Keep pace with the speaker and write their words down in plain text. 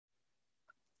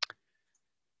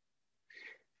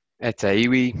E te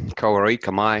iwi,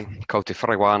 kaurika mai, ko te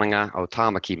wharewananga o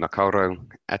tāmaki makaurau,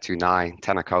 etu nai,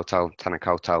 tēnā koutou, tēnā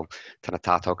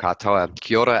tātou katoa.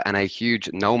 Kia ora and a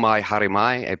huge no mai haere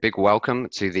mai, a big welcome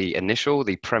to the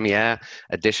premiere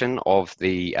edition of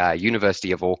the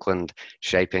University of Auckland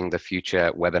Shaping the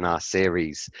Future webinar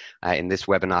series. In this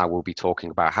webinar, we'll be talking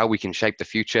about how we can shape the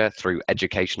future through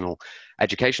education,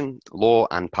 law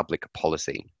and public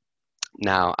policy.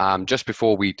 Now, just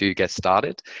before we do get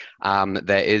started,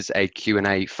 there is a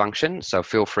Q&A function, so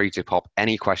feel free to pop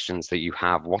any questions that you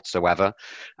have whatsoever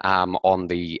on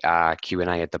the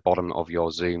Q&A at the bottom of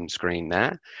your Zoom screen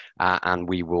there, and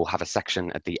we will have a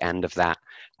section at the end of that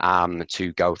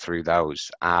to go through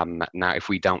those. Now, if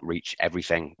we don't reach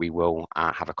everything, we will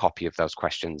have a copy of those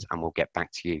questions and we'll get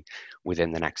back to you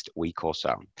within the next week or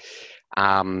so.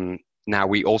 Now,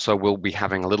 we also will be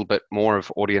having a little bit more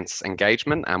of audience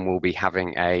engagement, and we'll be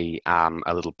having a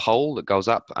little poll that goes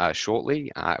up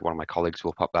shortly. One of my colleagues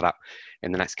will pop that up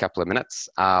in the next couple of minutes,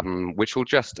 which will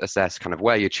just assess kind of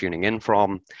where you're tuning in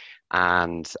from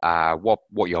and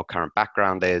what your current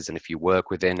background is, and if you work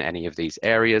within any of these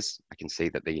areas. I can see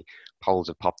that the polls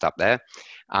have popped up there.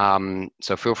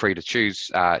 So feel free to choose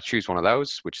one of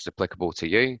those, which is applicable to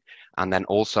you. And then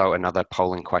also another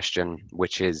polling question,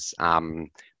 which is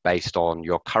based on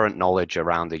your current knowledge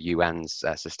around the UN's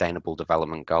Sustainable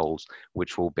Development Goals,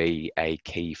 which will be a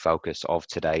key focus of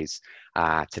today's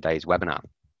webinar.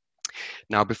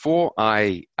 Now, before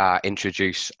I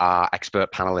introduce our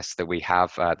expert panelists that we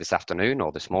have this afternoon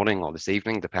or this morning or this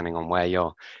evening, depending on where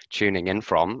you're tuning in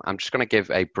from, I'm just going to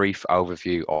give a brief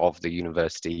overview of the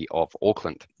University of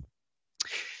Auckland.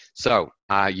 So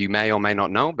you may or may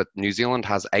not know, but New Zealand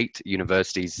has 8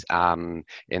 universities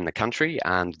in the country,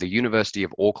 and the University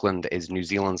of Auckland is New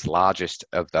Zealand's largest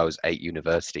of those 8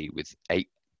 universities,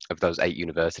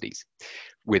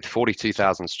 with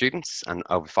 42,000 students and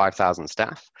over 5,000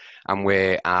 staff. And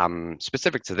we're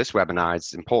specific to this webinar,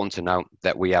 it's important to note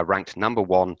that we are ranked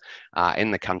 #1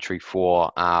 in the country for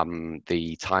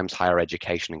the Times Higher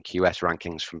Education and QS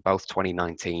rankings from both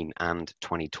 2019 and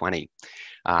 2020.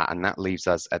 And that leaves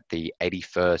us at the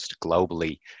 81st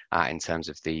globally in terms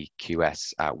of the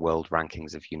QS world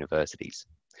rankings of universities.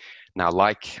 Now,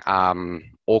 like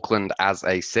Auckland as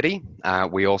a city,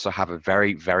 we also have a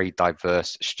very, very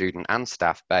diverse student and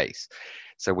staff base.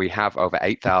 So we have over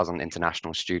 8,000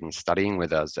 international students studying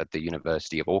with us at the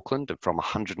University of Auckland from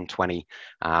 120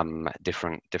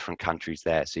 different countries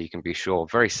there. So you can be sure,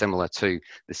 very similar to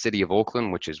the city of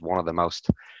Auckland, which is one of the most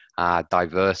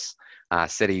diverse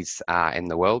cities in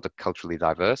the world, culturally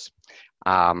diverse.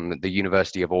 The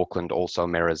University of Auckland also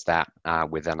mirrors that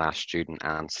within our student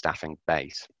and staffing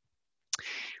base.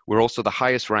 We're also the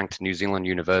highest ranked New Zealand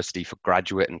university for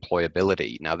graduate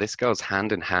employability. Now, this goes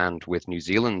hand in hand with New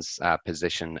Zealand's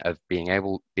position of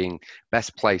being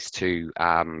best placed to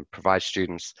provide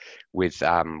students with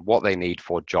what they need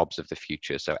for jobs of the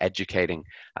future. So educating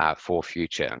for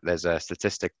future. There's a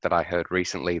statistic that I heard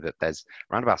recently that there's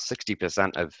around about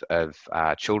 60%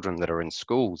 of children that are in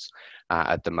schools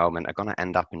at the moment are going to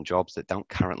end up in jobs that don't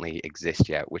currently exist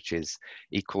yet, which is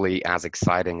equally as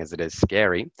exciting as it is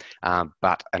scary.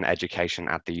 But an education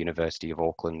at the University of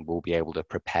Auckland will be able to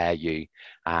prepare you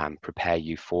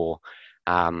for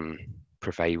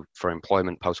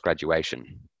employment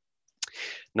post-graduation.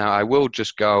 Now, I will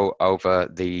just go over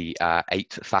the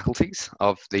 8 faculties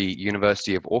of the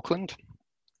University of Auckland.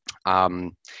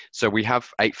 So we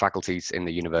have 8 faculties in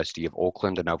the University of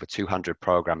Auckland and over 200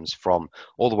 programs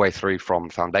all the way through from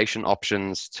foundation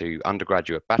options to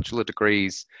undergraduate bachelor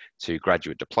degrees to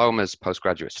graduate diplomas,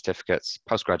 postgraduate certificates,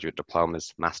 postgraduate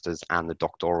diplomas, masters, and the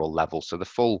doctoral level. So the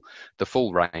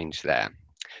full range there.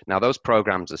 Now, those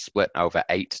programs are split over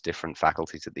 8 different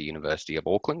faculties at the University of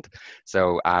Auckland.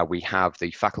 So we have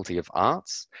the Faculty of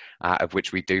Arts, of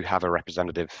which we do have a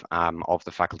representative of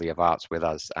the Faculty of Arts with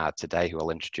us today, who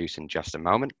I'll introduce in just a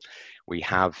moment. We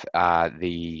have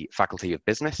the Faculty of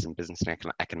Business and Business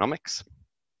and Economics,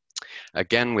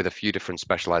 again, with a few different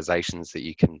specializations that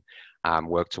you can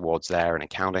work towards there in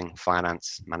accounting,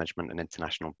 finance, management, and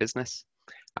international business.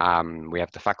 We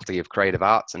have the Faculty of Creative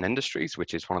Arts and Industries,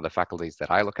 which is one of the faculties that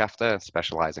I look after,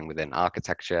 specializing within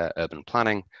architecture, urban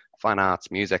planning, fine arts,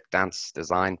 music, dance,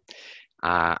 design,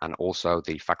 and also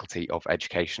the Faculty of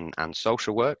Education and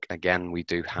Social Work. Again, we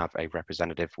do have a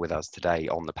representative with us today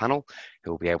on the panel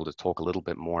who will be able to talk a little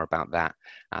bit more about that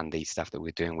and the stuff that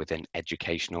we're doing within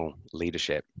educational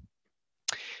leadership.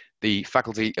 The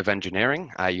Faculty of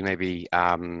Engineering, you may be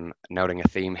noting a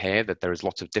theme here that there is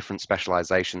lots of different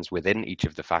specializations within each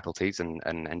of the faculties, and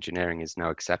engineering is no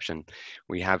exception.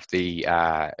 We have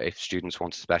if students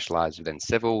want to specialize within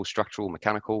civil, structural,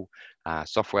 mechanical,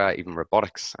 software, even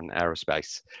robotics and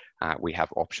aerospace, we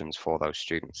have options for those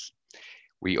students.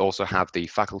 We also have the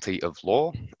Faculty of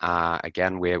Law.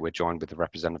 Again, we're joined with a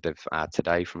representative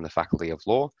today from the Faculty of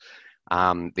Law.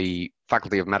 The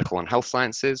Faculty of Medical and Health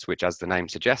Sciences, which as the name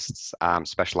suggests,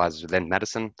 specializes within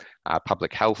medicine,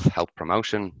 public health, health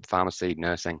promotion, pharmacy,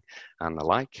 nursing, and the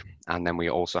like. And then we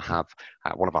also have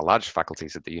one of our largest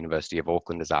faculties at the University of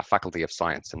Auckland is our Faculty of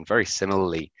Science. And very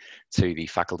similarly to the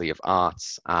Faculty of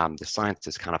Arts, the science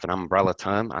is kind of an umbrella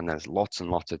term, and there's lots and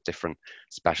lots of different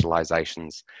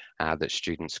specializations that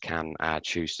students can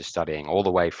choose to studying, all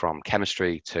the way from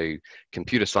chemistry to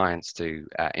computer science to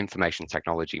information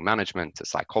technology management to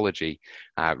psychology.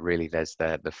 Really, there's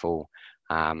the full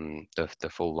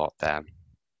lot there.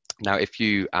 Now, if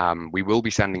you, we will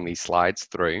be sending these slides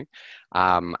through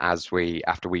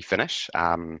after we finish,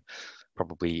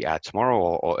 probably tomorrow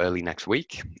or early next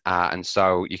week. And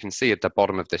so you can see at the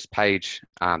bottom of this page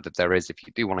that there is, if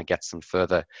you do want to get some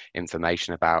further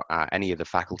information about any of the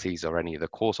faculties or any of the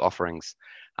course offerings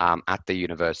at the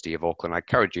University of Auckland, I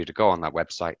encourage you to go on that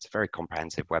website. It's a very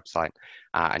comprehensive website,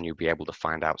 and you'll be able to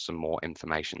find out some more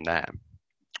information there.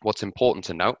 What's important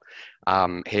to note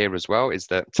here as well is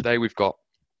that today we've got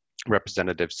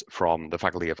representatives from the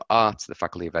Faculty of Arts, the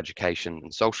Faculty of Education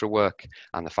and Social Work,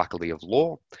 and the Faculty of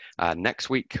Law. Next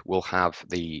week, we'll have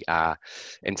the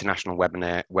international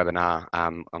webinar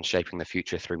on shaping the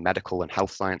future through medical and health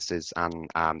sciences and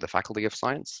the Faculty of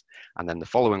Science. And then the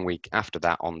following week after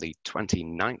that, on the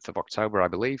 29th of October, I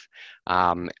believe,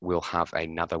 we'll have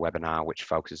another webinar which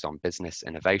focuses on business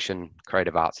innovation,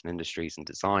 creative arts and industries and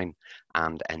design,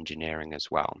 and engineering as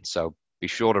well. So be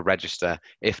sure to register,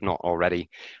 if not already,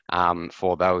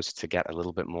 for those to get a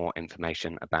little bit more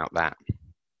information about that.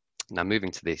 Now,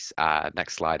 moving to this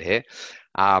next slide here.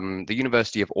 The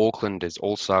University of Auckland is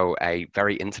also a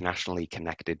very internationally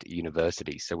connected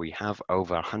university. So we have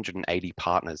over 180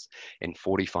 partners in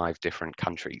 45 different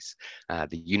countries.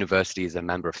 The university is a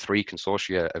member of 3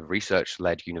 consortia of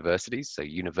research-led universities, so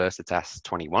Universitas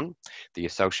 21, the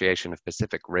Association of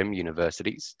Pacific Rim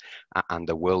Universities, and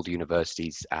the World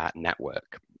Universities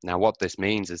Network. Now, what this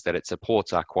means is that it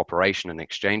supports our cooperation and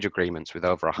exchange agreements with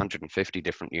over 150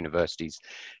 different universities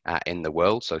in the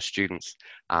world. So students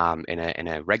in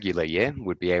a regular year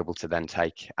would be able to then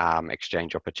take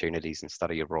exchange opportunities and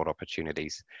study abroad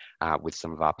opportunities with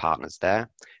some of our partners there.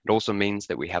 It also means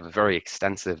that we have a very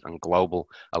extensive and global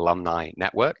alumni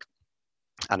network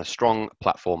and a strong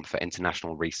platform for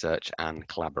international research and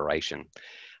collaboration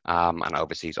and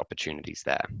overseas opportunities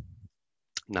there.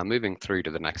 Now, moving through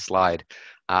to the next slide,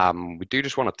 we do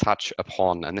just want to touch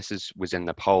upon, and this was in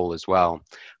the poll as well,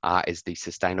 is the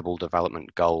Sustainable Development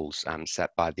Goals set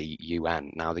by the UN.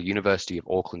 Now, the University of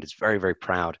Auckland is very, very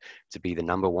proud to be the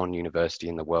 #1 university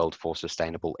in the world for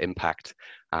sustainable impact,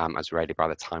 as rated by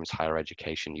the Times Higher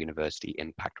Education University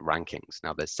Impact Rankings.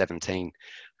 Now, there's 17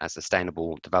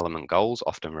 Sustainable Development Goals,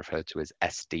 often referred to as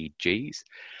SDGs,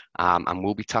 and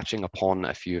we'll be touching upon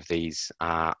a few of these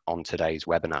on today's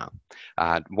webinar.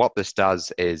 What this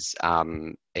does is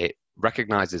it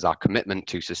recognizes our commitment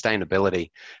to sustainability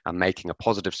and making a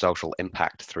positive social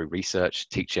impact through research,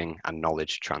 teaching, and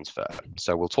knowledge transfer.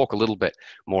 So we'll talk a little bit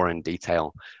more in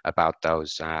detail about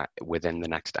those within the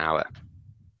next hour.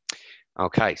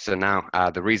 Okay, so now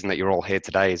the reason that you're all here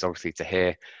today is obviously to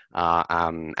hear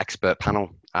our expert panel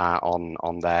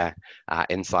on their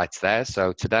insights there.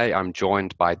 So today I'm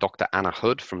joined by Dr. Anna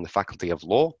Hood from the Faculty of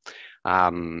Law.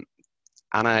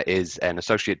 Anna is an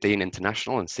Associate Dean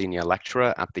International and Senior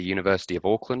Lecturer at the University of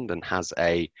Auckland and has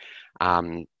a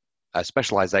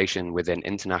specialization within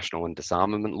international and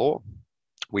disarmament law.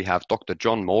 We have Dr.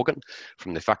 John Morgan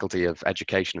from the Faculty of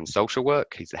Education and Social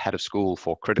Work. He's the head of school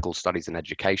for critical studies in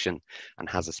education and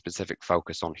has a specific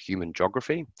focus on human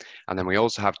geography. And then we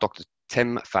also have Dr.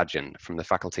 Tim Fadgen from the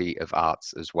Faculty of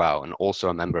Arts as well, and also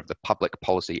a member of the Public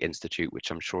Policy Institute,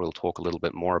 which I'm sure he'll talk a little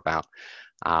bit more about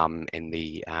in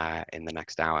the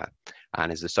next hour,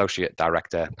 and is Associate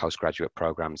Director, Postgraduate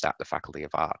Programs at the Faculty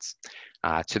of Arts.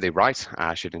 To the right,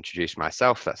 I should introduce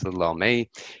myself. That's little old me.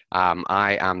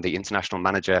 I am the International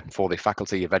Manager for the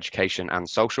Faculty of Education and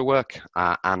Social Work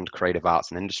and Creative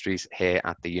Arts and Industries here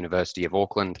at the University of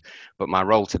Auckland. But my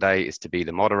role today is to be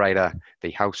the moderator,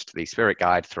 the host, the spirit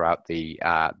guide throughout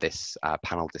this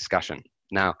panel discussion.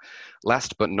 Now,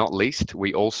 last but not least,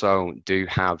 we also do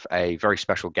have a very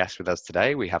special guest with us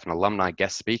today. We have an alumni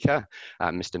guest speaker,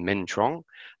 Mr. Min Trong,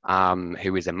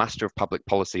 who is a Master of Public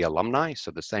Policy alumni,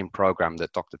 so the same program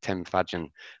that Dr. Tim Fadgen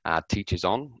teaches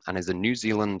on, and is a New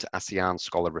Zealand ASEAN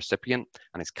Scholar recipient,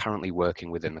 and is currently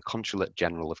working within the Consulate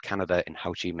General of Canada in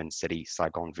Ho Chi Minh City,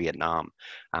 Saigon, Vietnam.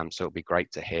 So it'll be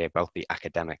great to hear both the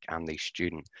academic and the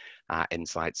student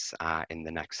insights in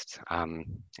the next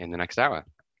hour.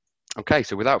 Okay,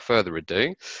 so without further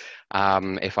ado,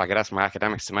 if I could ask my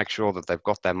academics to make sure that they've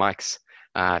got their mics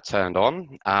turned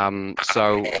on.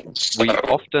 So we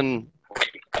often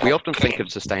think of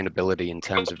sustainability in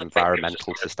terms of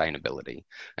environmental sustainability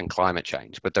and climate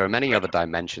change, but there are many other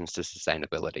dimensions to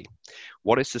sustainability.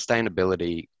 What does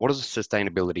sustainability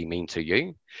mean to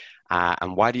you?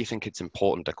 And why do you think it's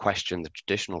important to question the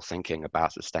traditional thinking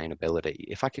about sustainability?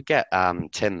 If I could get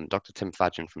Dr. Tim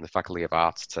Fadgen from the Faculty of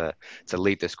Arts to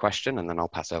lead this question, and then I'll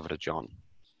pass over to John.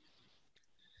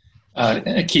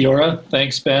 Kia ora.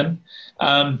 Thanks, Ben.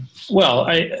 Well,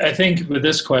 I think with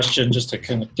this question, just to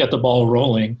kind of get the ball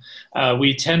rolling,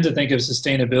 we tend to think of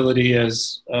sustainability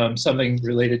as something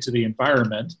related to the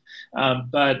environment,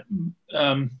 but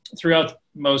throughout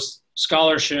most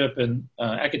scholarship and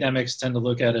academics tend to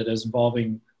look at it as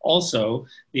involving also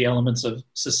the elements of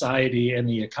society and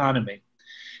the economy.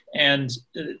 And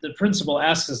the principle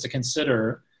asks us to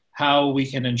consider how we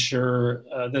can ensure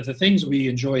that the things we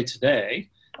enjoy today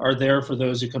are there for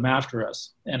those who come after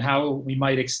us, and how we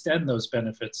might extend those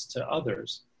benefits to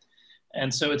others.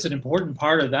 And so it's an important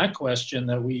part of that question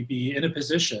that we be in a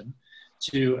position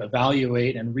to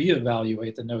evaluate and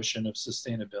reevaluate the notion of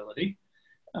sustainability,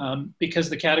 because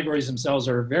the categories themselves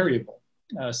are variable.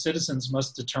 Citizens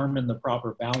must determine the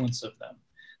proper balance of them.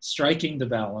 Striking the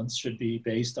balance should be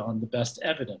based on the best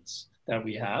evidence that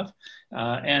we have,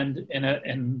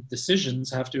 and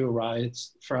decisions have to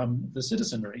arise from the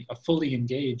citizenry, a fully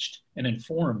engaged and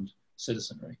informed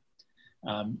citizenry,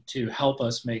 to help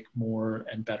us make more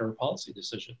and better policy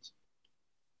decisions.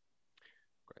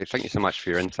 Great. Thank you so much for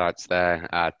your insights there,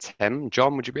 Tim.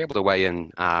 John, would you be able to weigh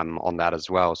in on that as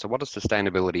well? So what does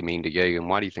sustainability mean to you, and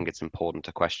why do you think it's important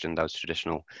to question those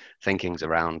traditional thinkings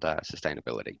around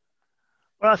sustainability?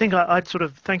 Well, I think I'd sort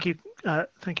of thank you,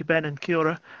 Ben, and kia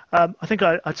ora. I think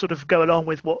I'd sort of go along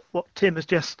with what Tim has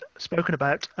just spoken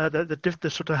about. The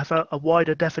sort of have a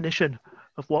wider definition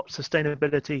of what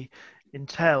sustainability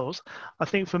entails. I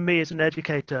think for me as an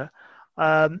educator,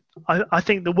 I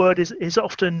think the word is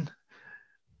often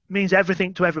means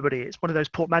everything to everybody. It's one of those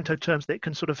portmanteau terms that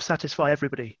can sort of satisfy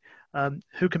everybody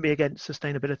who can be against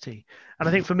sustainability. And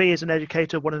I think for me as an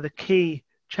educator, one of the key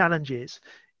challenges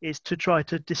is to try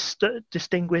to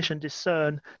distinguish and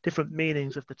discern different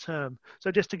meanings of the term.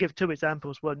 So just to give two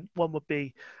examples, one would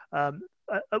be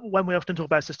when we often talk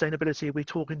about sustainability, we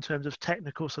talk in terms of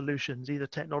technical solutions, either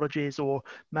technologies or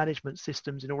management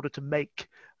systems in order to make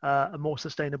a more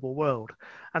sustainable world.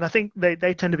 And I think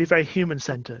they tend to be very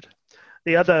human-centered.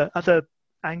 The other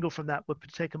angle from that would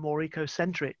take a more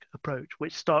ecocentric approach,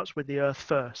 which starts with the earth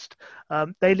first.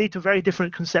 They lead to very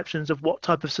different conceptions of what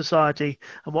type of society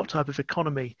and what type of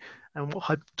economy and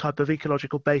what type of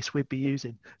ecological base we'd be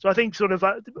using. So I think sort of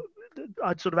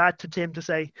I'd sort of add to Tim to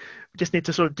say we just need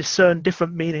to sort of discern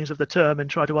different meanings of the term and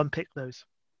try to unpick those.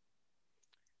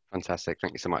 Fantastic.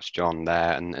 Thank you so much, John,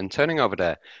 there. And turning over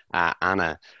to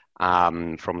Anna,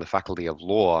 from the Faculty of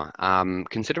Law,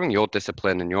 considering your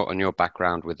discipline and your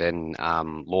background within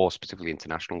law, specifically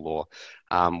international law,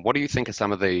 what do you think are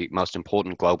some of the most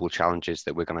important global challenges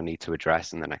that we're going to need to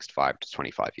address in the next 5 to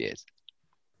 25 years?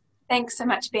 Thanks so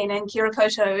much, Ben, and kia ora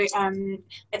koutou.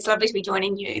 It's lovely to be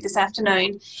joining you this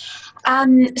afternoon.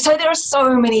 So there are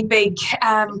so many big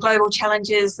global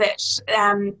challenges that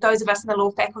those of us in the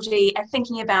law faculty are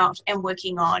thinking about and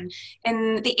working on.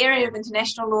 In the area of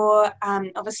international law,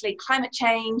 obviously climate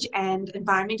change and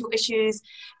environmental issues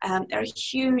are a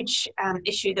huge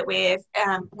issue that we're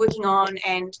working on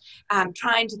and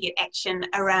trying to get action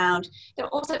around. There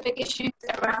are also big issues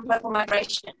around global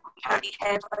migration. We currently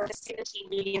have over 70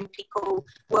 million people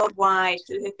worldwide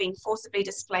who have been forcibly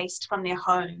displaced from their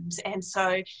homes, and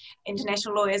so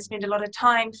international lawyers spend a lot of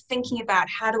time thinking about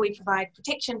how do we provide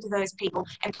protection to those people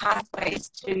and pathways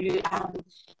to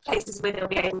places where they'll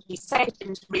be able to be safe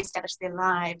and to re-establish their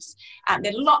lives.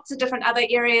 There are lots of different other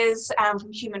areas,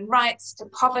 from human rights to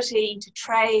poverty to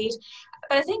trade.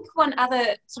 But I think one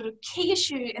other sort of key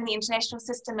issue in the international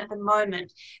system at the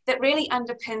moment that really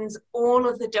underpins all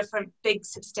of the different big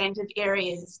substantive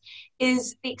areas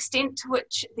is the extent to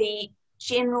which the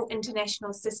general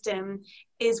international system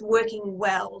is working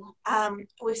well.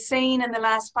 We've seen in the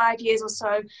last 5 years or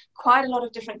so quite a lot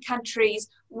of different countries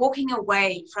walking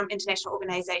away from international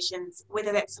organizations,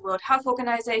 whether that's the World Health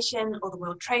Organization or the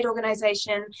World Trade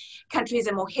Organization. Countries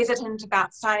are more hesitant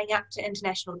about signing up to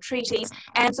international treaties.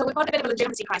 And so we've got a bit of a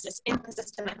legitimacy crisis in the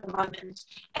system at the moment.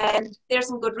 And there are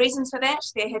some good reasons for that.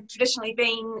 There have traditionally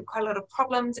been quite a lot of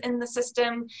problems in the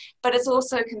system, but it's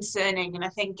also concerning. And I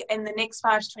think in the next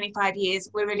 5 to 25 years,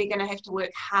 we're really going to have to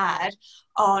work hard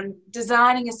on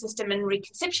designing a system and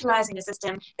reconceptualizing a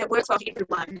system that works well for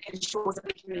everyone and ensures that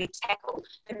we can really tackle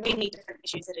the many different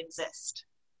issues that exist.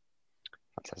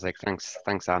 Fantastic.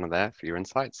 Thanks, Anna, there for your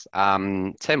insights.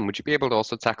 Tim, would you be able to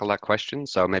also tackle that question?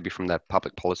 So maybe from the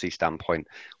public policy standpoint,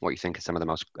 what you think are some of the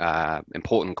most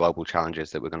important global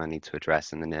challenges that we're going to need to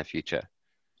address in the near future?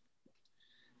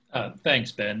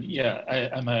 Thanks, Ben. Yeah,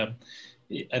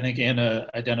 I think Anna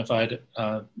identified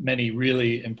many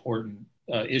really important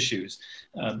issues.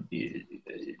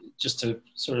 Just to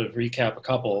sort of recap a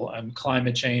couple,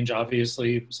 climate change,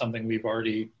 obviously, something we've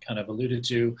already kind of alluded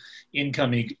to,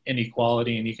 income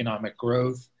inequality and economic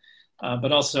growth,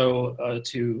 but also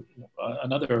to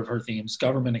another of her themes,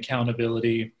 government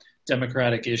accountability,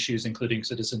 democratic issues, including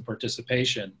citizen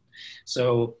participation.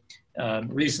 So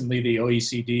recently the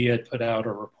OECD had put out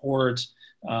a report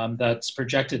that's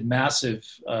projected massive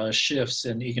shifts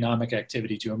in economic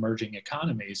activity to emerging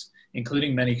economies,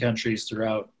 including many countries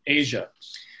throughout Asia.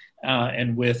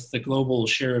 And with the global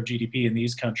share of GDP in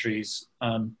these countries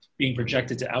being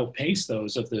projected to outpace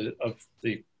those of the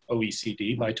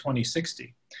OECD by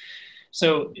 2060.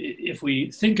 So if we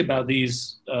think about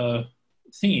these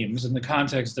themes in the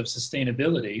context of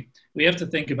sustainability, we have to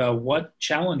think about what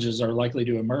challenges are likely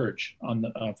to emerge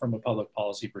from a public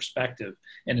policy perspective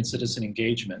and in citizen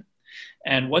engagement.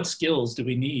 And what skills do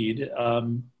we need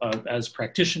as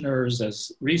practitioners,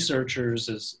 as researchers,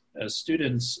 as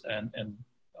students and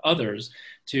others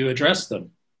to address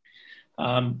them?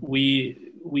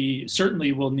 We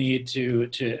certainly will need to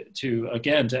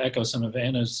again, to echo some of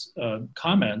Anna's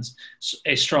comments,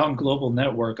 a strong global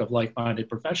network of like-minded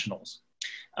professionals.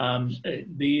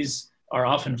 These are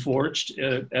often forged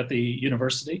at the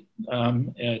university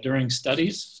during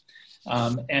studies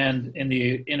and in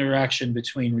the interaction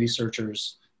between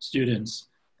researchers, students,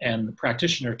 and the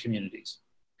practitioner communities.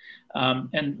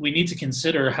 And we need to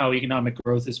consider how economic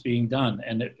growth is being done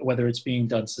and whether it's being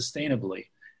done sustainably,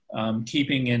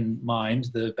 keeping in mind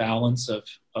the balance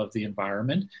of the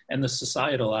environment and the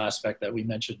societal aspect that we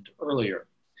mentioned earlier.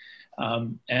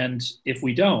 And if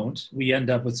we don't, we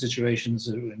end up with situations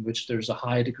in which there's a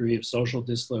high degree of social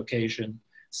dislocation,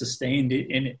 sustained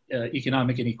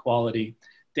economic inequality,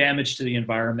 damage to the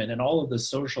environment, and all of the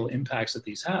social impacts that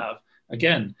these have.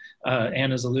 Again,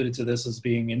 Anna's alluded to this as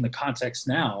being in the context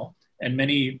now, and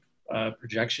many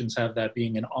projections have that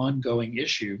being an ongoing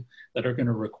issue that are going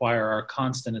to require our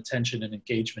constant attention and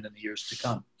engagement in the years to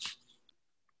come.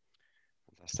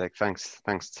 Fantastic.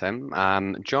 Thanks, Tim.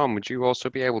 John, would you also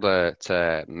be able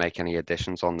to make any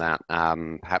additions on that,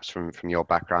 perhaps from your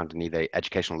background in either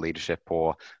educational leadership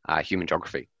or human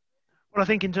geography? Well, I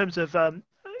think in terms of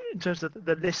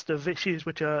the list of issues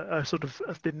which are sort of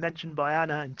have been mentioned by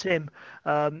Anna and Tim,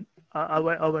 I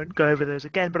won't go over those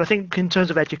again. But I think in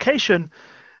terms of education,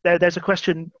 there's a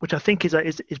question which I think is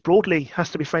broadly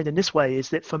has to be framed in this way: is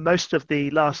that for most of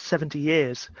the last 70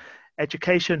 years,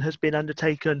 education has been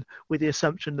undertaken with the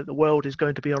assumption that the world is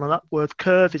going to be on an upward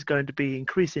curve, is going to be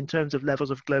increased in terms of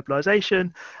levels of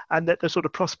globalization, and that the sort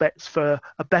of prospects for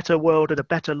a better world and a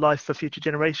better life for future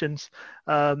generations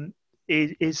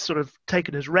is sort of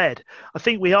taken as read. I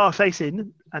think we are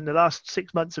facing, and the last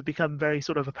 6 months have become very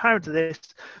sort of apparent to this,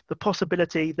 the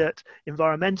possibility that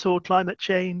environmental, climate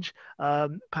change,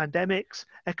 pandemics,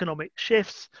 economic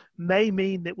shifts may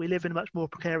mean that we live in a much more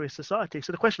precarious society.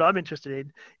 So the question I'm interested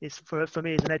in is, for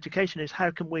me as an education, is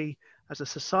how can we as a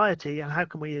society and how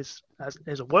can we as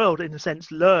a world, in a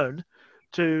sense, learn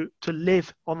to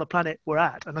live on the planet we're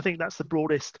at? And I think that's the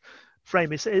broadest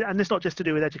frame, and it's not just to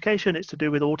do with education, it's to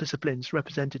do with all disciplines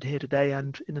represented here today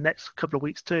and in the next couple of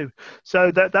weeks too.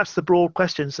 So that's the broad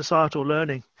question: societal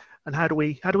learning, and how do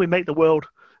we make the world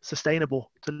sustainable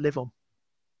to live on?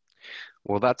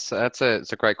 Well, it's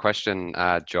a great question,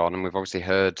 John, and we've obviously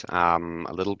heard a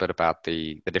little bit about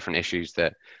the different issues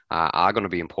that are going to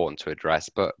be important to address,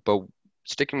 but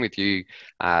sticking with you,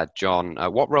 John,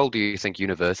 what role do you think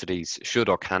universities should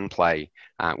or can play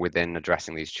within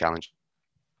addressing these challenges?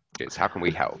 How can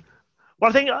we help? Well,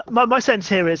 I think my sense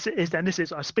here is, and this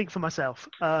is, I speak for myself,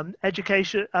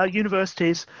 education,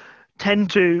 universities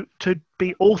tend to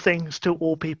be all things to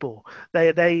all people.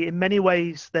 They in many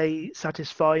ways, they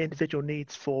satisfy individual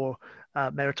needs for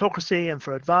meritocracy and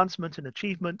for advancement and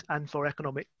achievement and for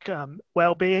economic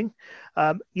well-being.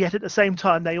 Yet at the same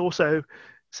time, they also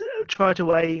try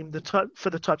to aim for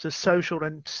the types of social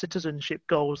and citizenship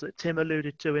goals that Tim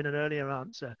alluded to in an earlier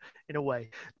answer, in a way.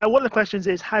 Now, one of the questions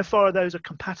is how far those are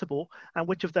compatible, and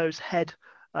which of those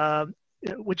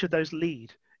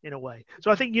lead, in a way.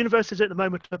 So I think universities at the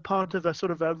moment are part of a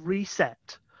sort of a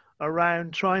reset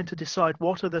around trying to decide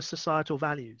what are the societal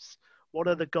values, what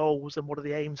are the goals, and what are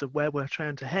the aims of where we're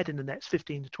trying to head in the next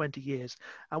 15 to 20 years,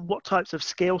 and what types of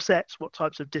skill sets, what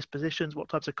types of dispositions, what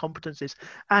types of competencies,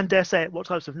 and dare say it, what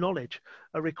types of knowledge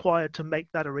are required to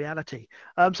make that a reality.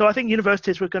 So I think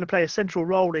universities were going to play a central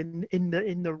role in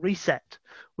the reset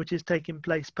which is taking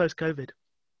place post-COVID.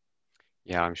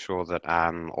 Yeah, I'm sure that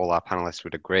all our panelists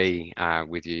would agree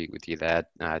with you there,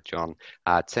 John.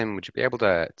 Tim, would you be able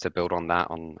to build on that,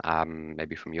 on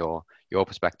maybe from your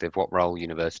perspective, what role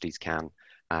universities can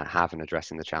have in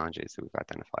addressing the challenges that we've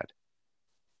identified?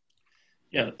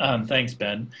 Yeah, thanks,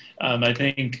 Ben. I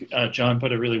think John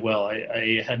put it really well.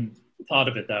 I hadn't thought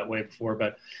of it that way before,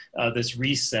 but this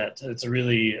reset, it's a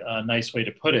really nice way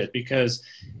to put it, because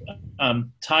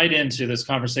tied into this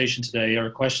conversation today are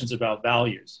questions about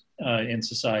values in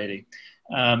society,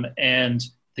 and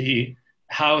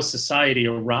how society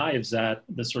arrives at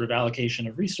the sort of allocation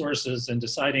of resources and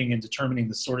deciding and determining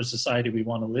the sort of society we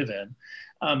want to live in.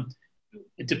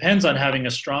 It depends on having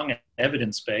a strong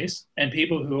evidence base and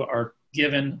people who are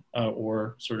given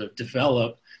or sort of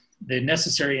develop the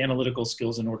necessary analytical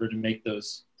skills in order to make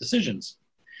those decisions.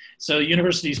 So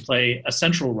universities play a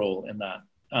central role in that,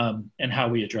 and how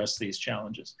we address these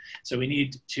challenges. So we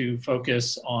need to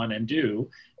focus on and do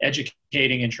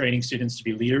educating and training students to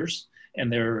be leaders in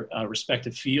their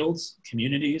respective fields,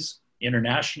 communities,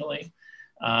 internationally.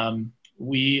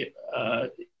 We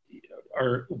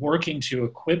are working to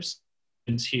equip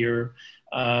students here.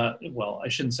 Well, I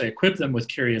shouldn't say equip them with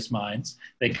curious minds.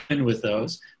 They come in with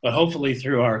those, but hopefully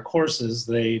through our courses,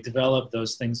 they develop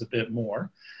those things a bit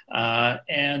more.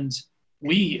 And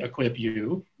we equip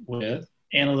you with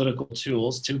analytical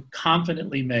tools to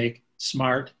confidently make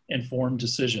smart, informed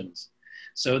decisions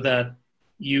so that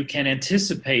you can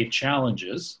anticipate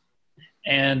challenges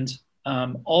and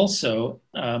also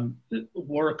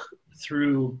work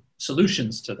through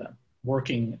solutions to them,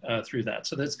 working through that.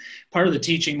 So that's part of the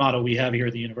teaching model we have here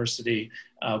at the university,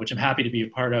 which I'm happy to be a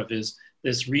part of, is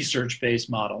this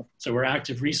research-based model. So we're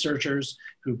active researchers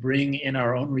who bring in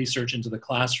our own research into the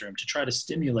classroom to try to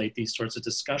stimulate these sorts of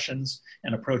discussions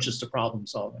and approaches to problem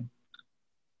solving.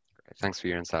 Great. Thanks for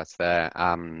your insights there.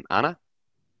 Anna?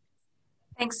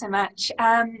 Thanks so much.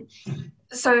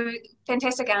 So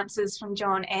fantastic answers from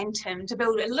John and Tim. To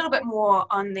build a little bit more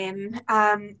on them,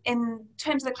 in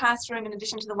terms of the classroom, in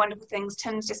addition to the wonderful things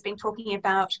Tim's just been talking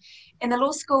about, in the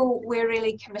law school, we're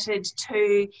really committed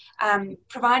to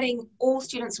providing all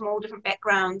students from all different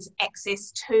backgrounds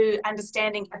access to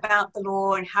understanding about the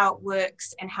law and how it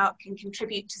works and how it can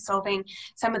contribute to solving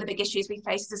some of the big issues we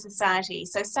face as a society.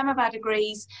 So some of our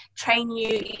degrees train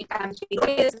you to be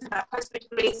lawyers, and our postgrad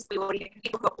degrees, we already have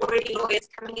people who are already lawyers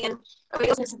coming in. We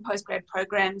also have some postgrad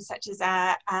programs such as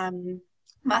our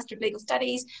Master of Legal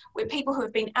Studies, where people who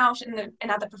have been out in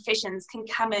other professions can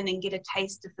come in and get a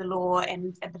taste of the law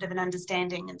and a bit of an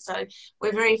understanding. And so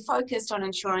we're very focused on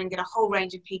ensuring that a whole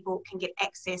range of people can get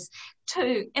access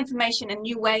to information and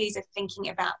new ways of thinking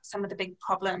about some of the big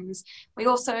problems. We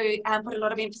also put a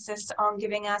lot of emphasis on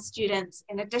giving our students,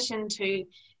 in addition to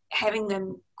having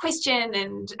them question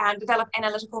and develop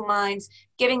analytical minds,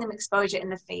 giving them exposure in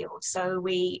the field. So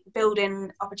we build in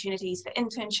opportunities for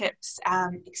internships,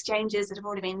 exchanges that have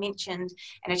already been mentioned,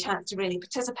 and a chance to really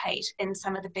participate in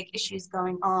some of the big issues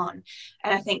going on.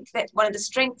 And I think that one of the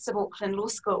strengths of Auckland Law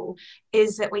School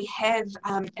is that we have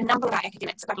a number of our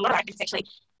academics, but a lot of our academics actually,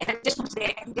 in addition to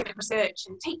their academic research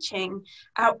and teaching,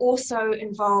 are also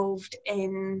involved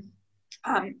in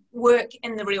work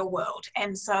in the real world.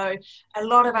 And so a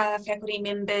lot of our faculty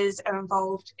members are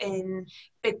involved in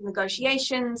big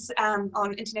negotiations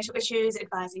on international issues,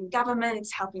 advising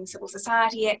governments, helping civil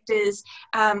society actors.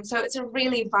 So it's a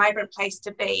really vibrant place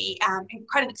to be, and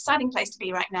quite an exciting place to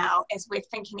be right now as we're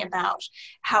thinking about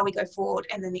how we go forward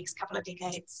in the next couple of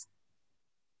decades.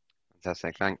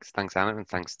 Fantastic. Thanks, Anna, and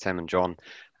thanks, Tim and John,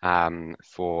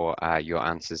 for your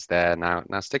answers there. Now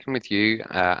sticking with you,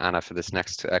 Anna, for this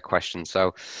next question.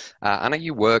 So, Anna,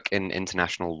 you work in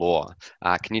international law.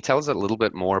 Can you tell us a little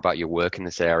bit more about your work in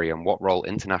this area and what role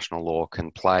international law can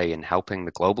play in helping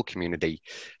the global community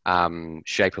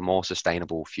shape a more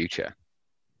sustainable future?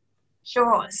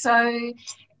 Sure. So,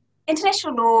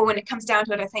 international law, when it comes down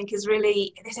to it, I think is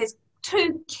really, this is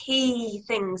two key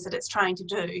things that it's trying to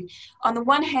do. On the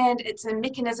one hand, it's a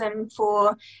mechanism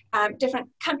for different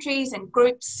countries and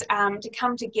groups to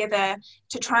come together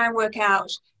to try and work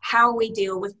out how we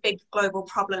deal with big global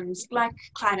problems like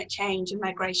climate change and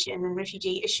migration and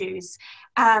refugee issues.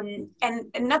 And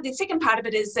the second part of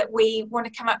it is that we want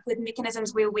to come up with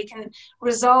mechanisms where we can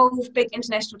resolve big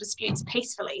international disputes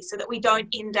peacefully, so that we don't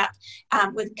end up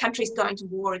with countries going to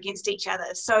war against each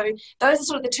other. So those are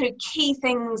sort of the two key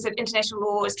things that international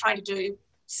law is trying to do: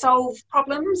 solve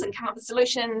problems and come up with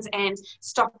solutions and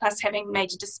stop us having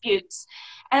major disputes.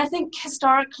 And I think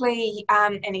historically,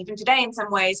 and even today in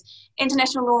some ways,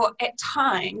 international law at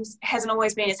times hasn't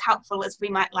always been as helpful as we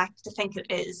might like to think it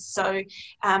is. So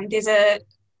there's a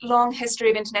long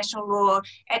history of international law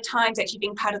at times actually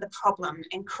being part of the problem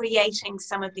and creating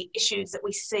some of the issues that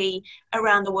we see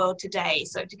around the world today.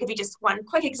 So to give you just one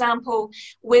quick example,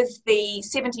 with the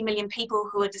 70 million people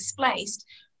who are displaced,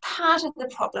 part of the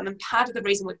problem and part of the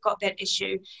reason we've got that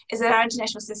issue is that our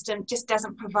international system just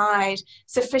doesn't provide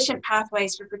sufficient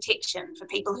pathways for protection for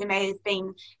people who may have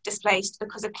been displaced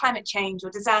because of climate change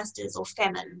or disasters or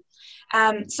famine.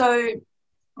 So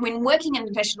when working in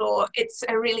international law, it's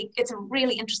a really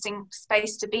interesting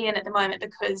space to be in at the moment,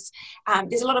 because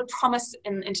there's a lot of promise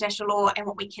in international law and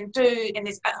what we can do, and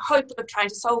there's a hope of trying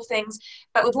to solve things,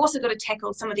 but we've also got to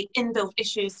tackle some of the inbuilt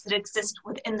issues that exist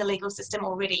within the legal system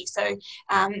already. So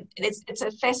it's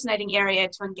a fascinating area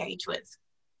to engage with.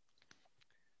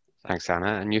 Thanks,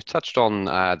 Anna. And you've touched on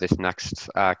this next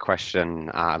question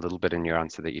a little bit in your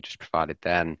answer that you just provided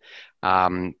then.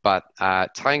 But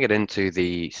tying it into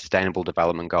the sustainable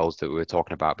development goals that we were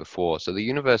talking about before. So the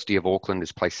University of Auckland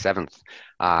is placed 7th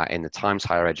in the Times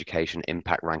Higher Education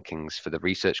Impact Rankings for the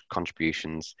research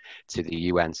contributions to the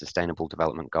UN Sustainable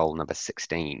Development Goal number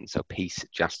 16. So peace,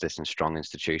 justice, and strong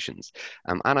institutions.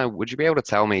 Anna, would you be able to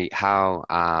tell me how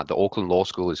the Auckland Law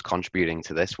School is contributing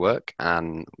to this work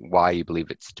and why you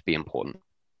believe it's to be important?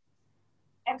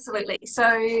 Absolutely.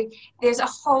 So there's a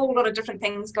whole lot of different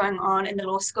things going on in the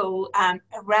law school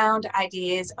around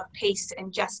ideas of peace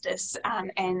and justice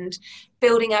and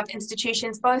building up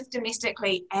institutions both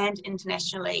domestically and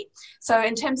internationally. So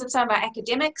in terms of some of our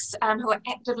academics who are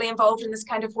actively involved in this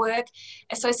kind of work,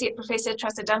 Associate Professor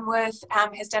Tressa Dunworth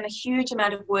has done a huge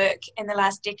amount of work in the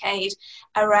last decade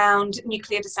around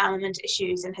nuclear disarmament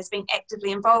issues and has been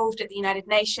actively involved at the United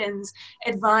Nations,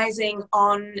 advising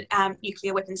on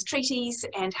nuclear weapons treaties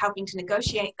and helping to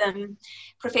negotiate them.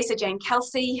 Professor Jane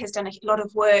Kelsey has done a lot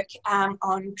of work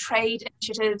on trade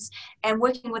initiatives and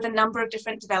working with a number of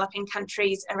different developing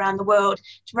countries around the world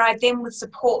to provide them with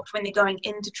support when they're going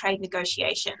into trade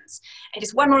negotiations. And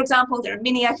just one more example, there are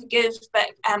many I could give,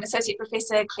 but Associate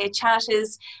Professor Claire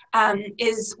Charters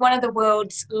is one of the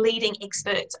world's leading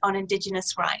experts on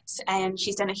Indigenous rights, and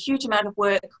she's done a huge amount of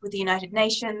work with the United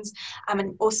Nations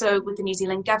and also with the New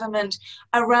Zealand government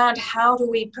around how do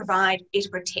we provide better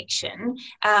protection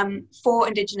for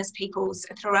Indigenous peoples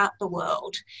throughout the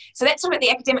world. So that's sort of the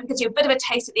academic, gives you a bit of a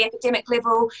taste at the academic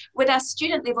level. With our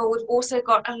student level, we've also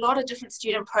got a lot of different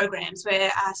student programs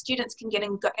where our students can get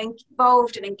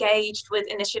involved and engaged with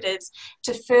initiatives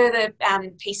to further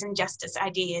peace and justice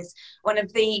ideas. One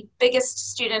of the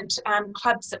biggest student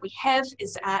clubs that we have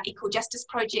is our Equal Justice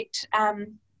Project,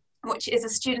 which is a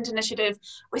student initiative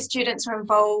where students are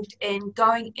involved in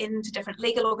going into different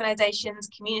legal organisations,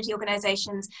 community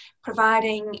organisations,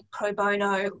 providing pro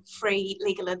bono free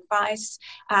legal advice.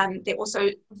 They're also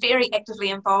very actively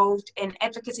involved in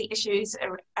advocacy issues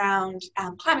around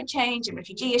climate change and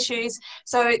refugee issues.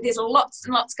 So there's lots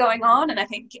and lots going on, and I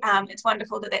think it's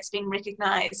wonderful that that's been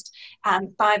recognised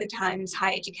by the Times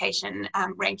Higher Education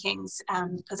rankings,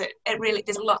 because it really,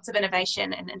 there's lots of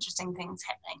innovation and interesting things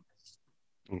happening.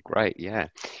 Great, yeah.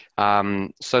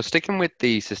 So sticking with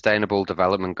the Sustainable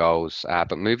Development Goals,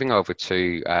 but moving over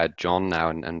to John now,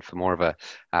 and for more of a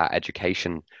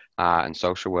education and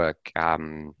social work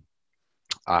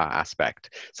aspect.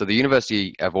 So the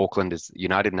University of Auckland is the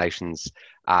United Nations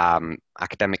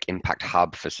Academic Impact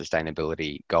Hub for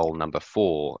Sustainability Goal number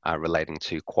 4, relating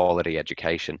to quality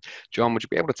education. John, would you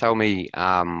be able to tell me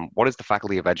what is the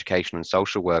Faculty of Education and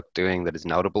Social Work doing that is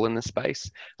notable in this space,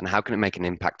 and how can it make an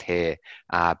impact here,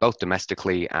 both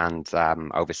domestically and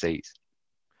overseas?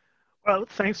 Well,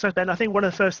 thanks, Ben. I think one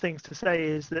of the first things to say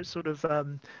is that sort of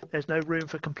there's no room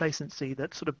for complacency.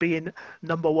 That sort of being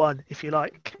number one, if you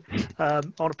like,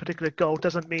 on a particular goal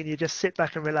doesn't mean you just sit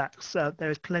back and relax. There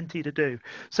is plenty to do.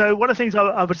 So one of the things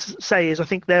I would say is I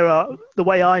think the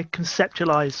way I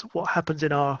conceptualize what happens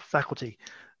in our faculty,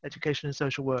 education and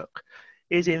social work,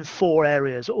 is in 4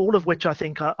 areas, all of which I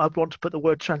think I want to put the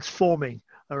word transforming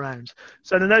around.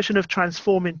 So the notion of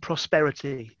transforming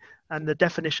prosperity and the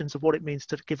definitions of what it means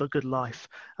to give a good life.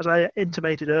 As I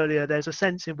intimated earlier, there's a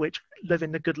sense in which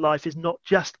living the good life is not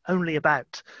just only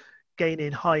about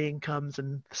gaining high incomes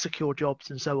and secure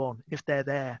jobs and so on, if they're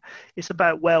there. It's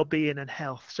about well-being and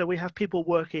health. So we have people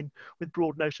working with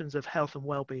broad notions of health and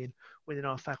well-being within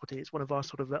our faculty. It's one of our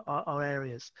sort of our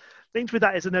areas. Linked with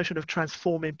that is a notion of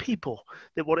transforming people,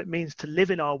 that what it means to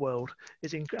live in our world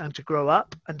and to grow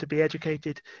up and to be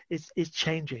educated is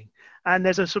changing. And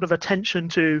there's a sort of attention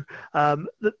to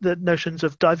the notions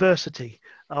of diversity,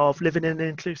 of living in an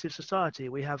inclusive society.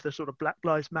 We have the sort of Black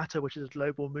Lives Matter, which is a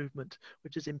global movement,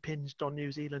 which is impinged on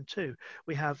New Zealand too.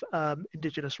 We have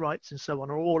Indigenous rights and so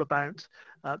on, are all about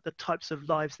the types of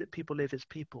lives that people live as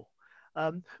people.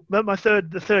 But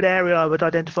the third area I would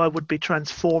identify would be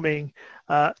transforming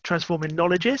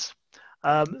knowledges.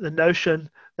 The notion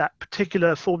that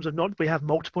particular forms of knowledge, we have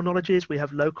multiple knowledges, we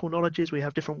have local knowledges, we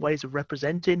have different ways of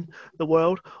representing the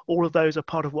world. All of those are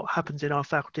part of what happens in our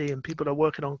faculty, and people are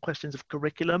working on questions of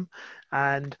curriculum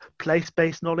and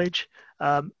place-based knowledge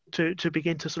to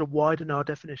begin to sort of widen our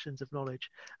definitions of knowledge.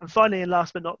 And finally, and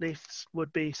last but not least,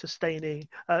 would be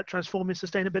transforming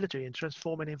sustainability and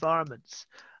transforming environments,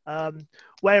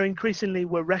 where increasingly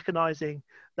we're recognizing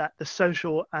that the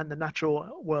social and the natural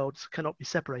worlds cannot be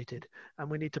separated, and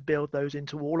we need to build those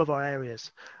into all of our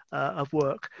areas of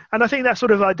work. And I think that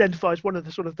sort of identifies one of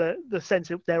the sort of the sense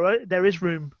that there is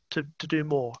room to do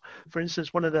more. For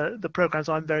instance, one of the programs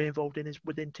I'm very involved in is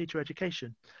within teacher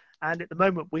education, and at the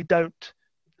moment we don't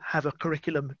have a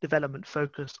curriculum development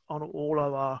focus on all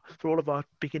of our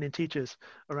beginning teachers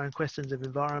around questions of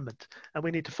environment, and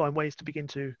we need to find ways to begin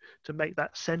to make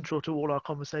that central to all our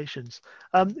conversations.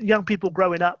 Young people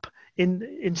growing up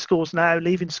in schools now,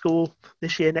 leaving school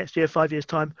this year, next year, 5 years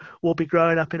time, will be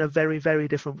growing up in a very, very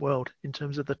different world in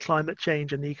terms of the climate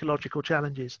change and the ecological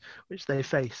challenges which they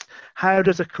face. How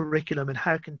does a curriculum and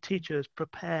how can teachers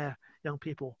prepare young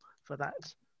people for that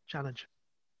challenge?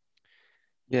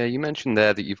 Yeah, you mentioned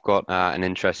there that you've got an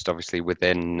interest, obviously,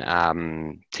 within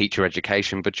teacher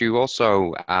education, but you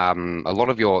also, a lot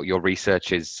of your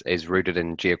research is rooted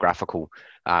in geographical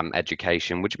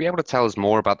education. Would you be able to tell us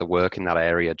more about the work in that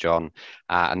area, John,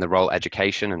 and the role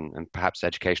education and perhaps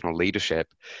educational leadership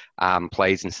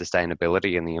plays in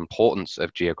sustainability and the importance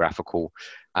of geographical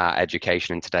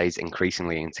education in today's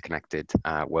increasingly interconnected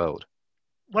world?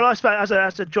 Well, I suppose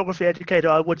as a geography educator,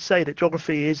 I would say that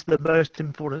geography is the most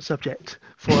important subject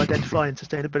for identifying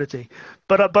sustainability.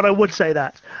 But I would say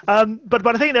that. But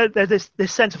I think that there's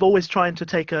this sense of always trying to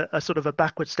take a sort of a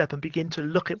backward step and begin to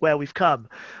look at where we've come.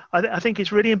 I think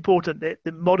it's really important that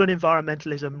the modern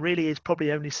environmentalism really is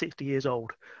probably only 60 years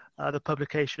old. The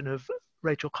publication of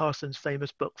Rachel Carson's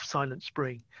famous book, Silent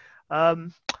Spring.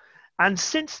 And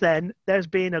since then, there's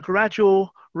been a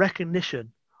gradual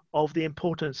recognition of the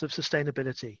importance of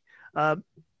sustainability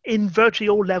in virtually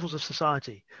all levels of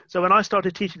society. So when I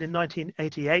started teaching in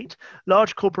 1988,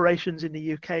 large corporations in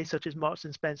the UK, such as Marks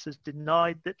and Spencer's,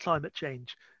 denied that climate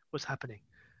change was happening.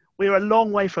 We're a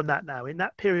long way from that now. In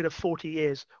that period of 40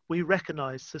 years, we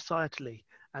recognized societally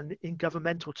and in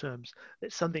governmental terms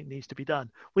that something needs to be done.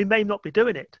 We may not be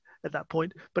doing it at that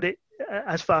point, but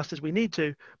as fast as we need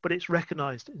to, but it's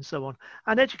recognized and so on.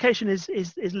 And education is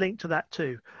linked to that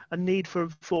too, a need for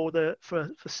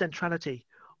centrality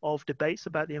of debates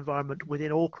about the environment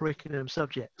within all curriculum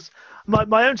subjects.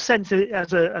 My own sense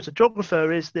as a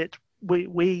geographer is that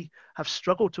we have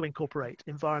struggled to incorporate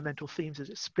environmental themes as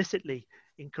explicitly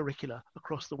in curricula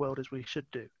across the world as we should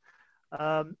do.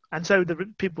 And so the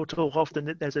people talk often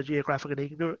that there's a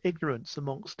geographical ignorance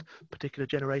amongst particular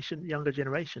younger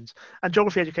generations. And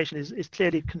geography education is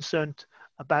clearly concerned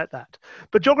about that.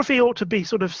 But geography ought to be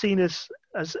sort of seen as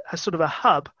sort of a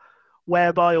hub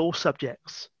whereby all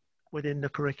subjects within the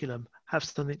curriculum have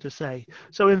something to say.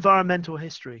 So environmental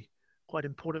history, quite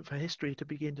important for history to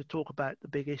begin to talk about the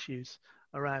big issues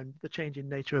around the changing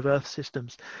nature of Earth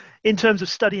systems. In terms of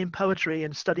studying poetry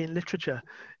and studying literature,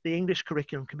 the English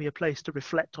curriculum can be a place to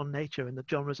reflect on nature and the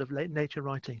genres of nature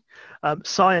writing.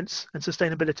 Science and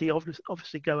sustainability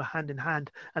obviously go hand in hand,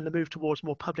 and the move towards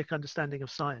more public understanding of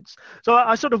science. So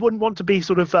I sort of wouldn't want to be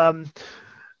sort of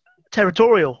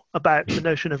territorial about the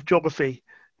notion of geography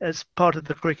as part of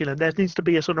the curriculum. There needs to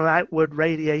be a sort of outward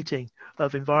radiating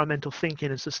of environmental thinking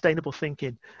and sustainable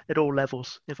thinking at all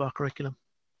levels of our curriculum.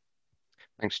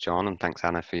 Thanks, John, and thanks,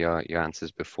 Anna, for your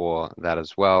answers before that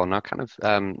as well. Now, kind of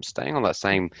staying on that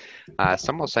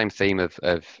somewhat same theme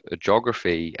of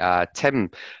geography, Tim,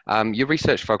 your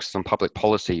research focuses on public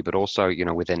policy, but also,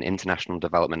 within international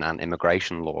development and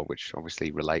immigration law, which obviously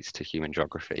relates to human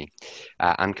geography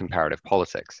and comparative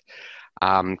politics.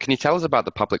 Can you tell us about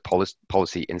the Public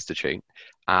Policy Institute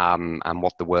and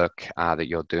what the work that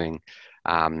you're doing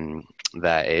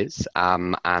there is,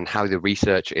 and how the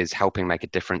research is helping make a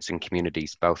difference in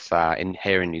communities, both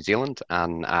here in New Zealand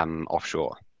and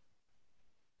offshore.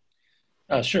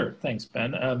 Sure, thanks,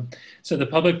 Ben. So the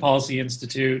Public Policy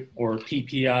Institute, or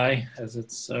PPI, as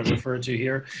it's referred to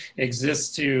here,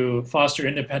 exists to foster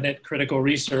independent critical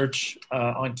research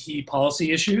on key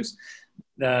policy issues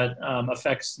that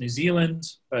affects New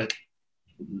Zealand, but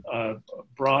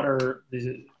broader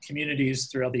the communities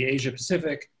throughout the Asia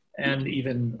Pacific and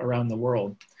even around the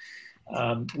world.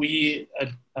 We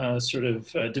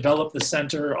developed the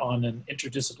center on an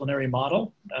interdisciplinary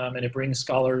model, and it brings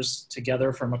scholars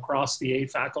together from across the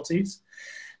 8 faculties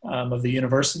of the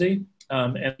university.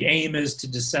 And the aim is to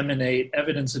disseminate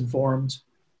evidence-informed,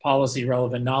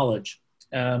 policy-relevant knowledge.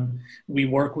 We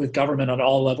work with government on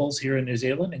all levels here in New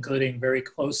Zealand, including very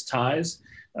close ties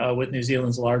with New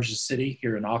Zealand's largest city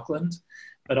here in Auckland,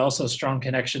 but also strong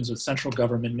connections with central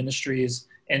government ministries,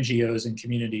 NGOs, and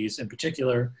communities in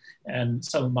particular. And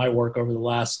some of my work over the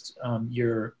last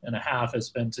year and a half has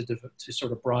been to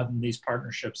sort of broaden these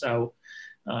partnerships out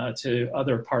to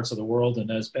other parts of the world.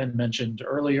 And as Ben mentioned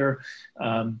earlier,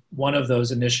 one of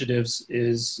those initiatives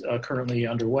is currently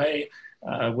underway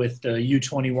with the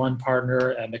U21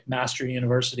 partner at McMaster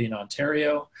University in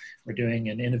Ontario. We're doing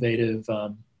an innovative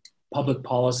public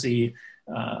policy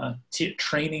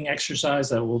training exercise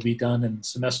that will be done in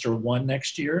semester 1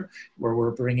 next year, where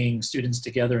we're bringing students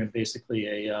together in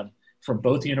basically from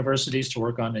both universities to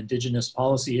work on Indigenous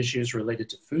policy issues related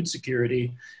to food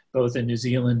security, both in New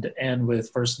Zealand and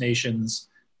with First Nations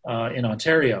in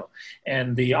Ontario.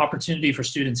 And the opportunity for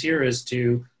students here is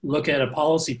to look at a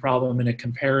policy problem in a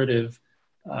comparative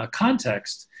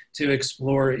context, to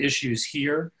explore issues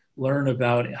here, learn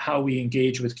about how we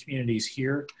engage with communities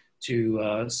here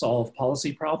to solve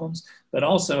policy problems, but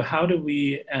also how do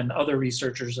we and other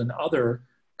researchers in other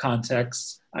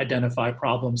contexts identify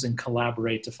problems and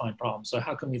collaborate to find problems. So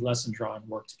how can we lesson draw and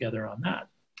work together on that?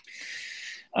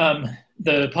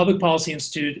 The Public Policy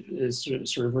Institute is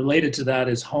sort of related to that,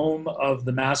 is home of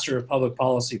the Master of Public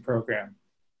Policy program,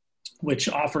 which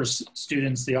offers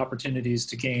students the opportunities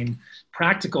to gain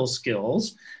practical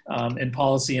skills in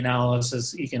policy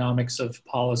analysis, economics of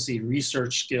policy,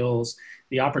 research skills,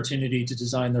 the opportunity to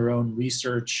design their own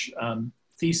research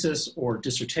thesis or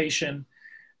dissertation,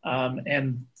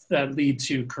 and that lead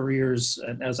to careers,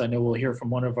 and as I know we'll hear from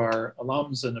one of our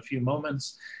alums in a few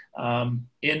moments,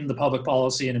 in the public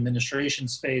policy and administration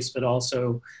space, but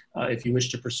also if you wish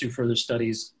to pursue further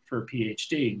studies for a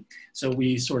PhD. So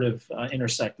we sort of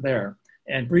intersect there.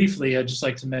 And briefly, I'd just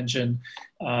like to mention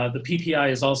the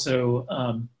PPI is also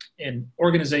an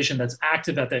organization that's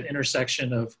active at that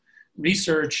intersection of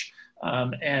research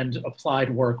and applied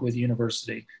work with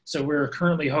university. So we're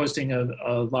currently hosting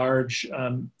a large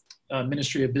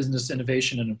Ministry of Business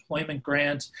Innovation and Employment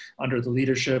grant under the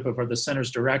leadership of the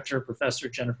center's director, Professor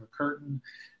Jennifer Curtin,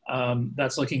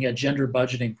 that's looking at gender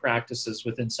budgeting practices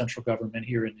within central government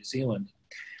here in New Zealand.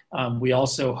 We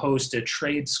also host a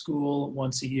trade school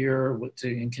once a year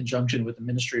in conjunction with the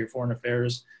Ministry of Foreign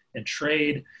Affairs and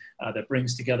Trade that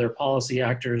brings together policy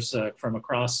actors from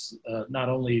across not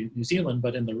only New Zealand,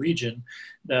 but in the region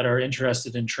that are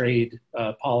interested in trade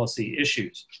policy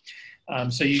issues.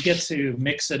 So you get to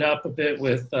mix it up a bit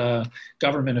with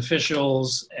government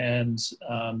officials and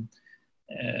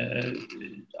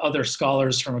other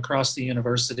scholars from across the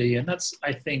university. And that's,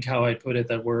 I think, how I put it,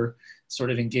 that we're sort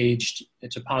of engaged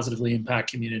to positively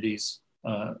impact communities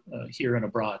here and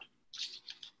abroad.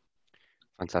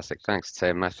 Fantastic. Thanks,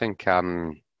 Tim. I think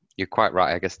you're quite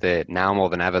right. I guess now more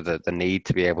than ever, the need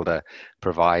to be able to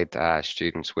provide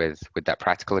students with that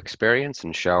practical experience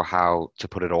and show how to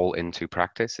put it all into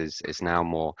practice is now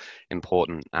more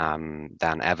important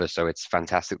than ever. So it's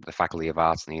fantastic that the Faculty of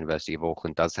Arts and the University of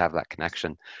Auckland does have that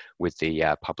connection with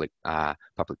the Public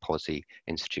Policy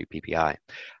Institute, PPI.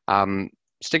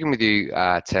 Sticking with you,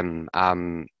 Tim,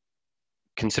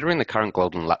 considering the current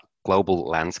global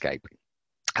landscape,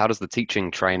 how does the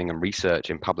teaching, training, and research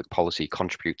in public policy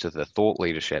contribute to the thought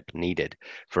leadership needed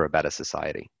for a better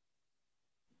society?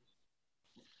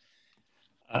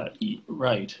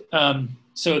 Right.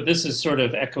 So this is sort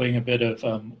of echoing a bit of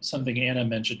something Anna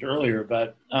mentioned earlier,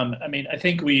 but I mean, I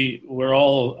think we're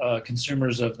all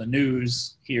consumers of the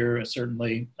news here,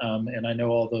 certainly, and I know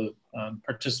all the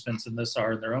participants in this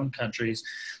are in their own countries,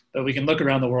 but we can look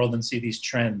around the world and see these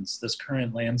trends. This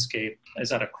current landscape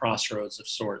is at a crossroads of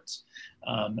sorts.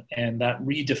 And that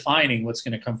redefining what's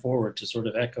going to come forward, to sort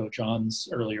of echo John's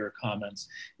earlier comments,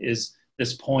 is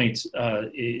this point,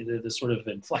 the sort of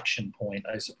inflection point,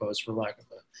 I suppose, for lack of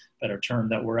a better term,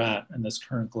 that we're at in this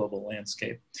current global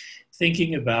landscape.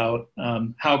 Thinking about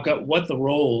what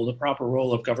the proper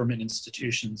role of government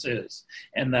institutions is,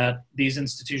 and that these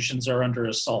institutions are under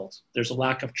assault. There's a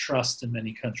lack of trust in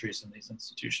many countries in these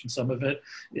institutions. Some of it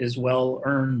is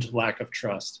well-earned lack of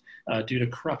trust due to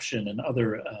corruption and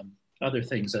other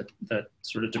things that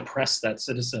sort of depress that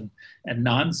citizen and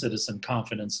non-citizen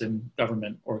confidence in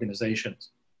government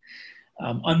organizations.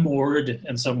 Unmoored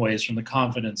in some ways from the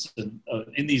confidence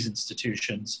in these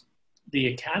institutions, the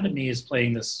academy is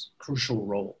playing this crucial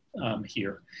role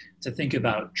here to think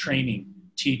about training,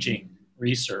 teaching,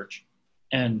 research,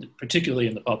 and particularly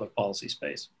in the public policy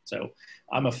space. So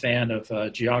I'm a fan of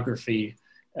geography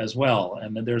as well, and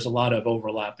then there's a lot of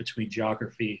overlap between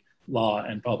geography, law,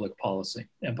 and public policy.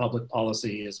 And public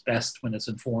policy is best when it's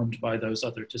informed by those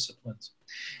other disciplines.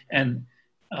 And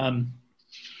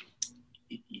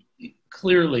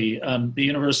clearly, the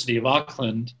University of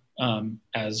Auckland,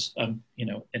 as an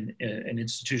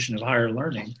institution of higher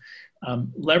learning,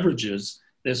 leverages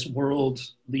this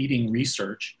world-leading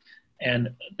research and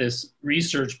this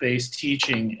research-based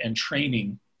teaching and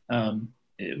training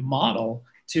model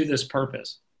to this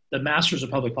purpose. The Masters of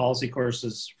Public Policy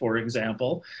courses, for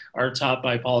example, are taught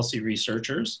by policy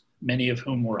researchers, many of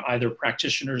whom were either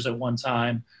practitioners at one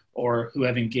time or who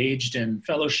have engaged in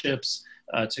fellowships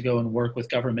to go and work with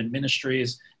government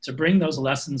ministries to bring those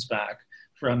lessons back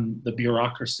from the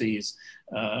bureaucracies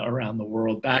around the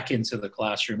world back into the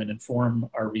classroom and inform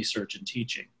our research and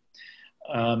teaching.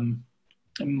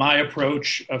 My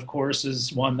approach, of course,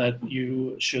 is one that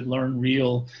you should learn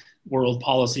real world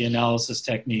policy analysis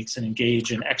techniques and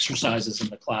engage in exercises in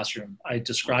the classroom. I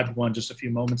described one just a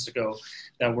few moments ago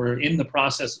that we're in the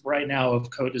process right now of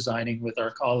co-designing with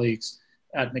our colleagues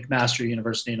at McMaster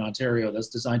University in Ontario that's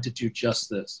designed to do just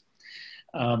this.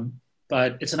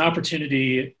 But it's an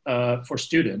opportunity for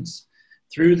students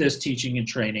through this teaching and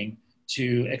training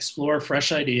to explore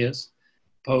fresh ideas,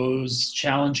 pose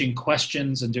challenging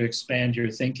questions, and to expand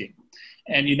your thinking.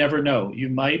 And you never know, you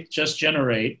might just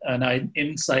generate an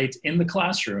insight in the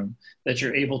classroom that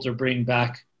you're able to bring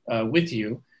back with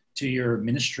you to your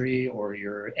ministry or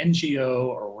your NGO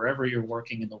or wherever you're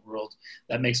working in the world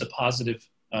that makes a positive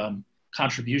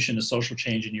contribution to social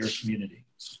change in your community.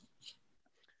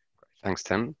 Thanks,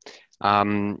 Tim.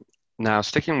 Now,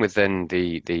 sticking within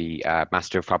the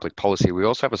Master of Public Policy, we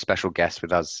also have a special guest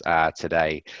with us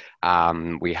today.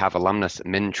 We have alumnus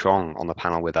Min Chong on the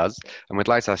panel with us, and we'd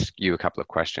like to ask you a couple of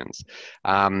questions.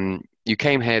 You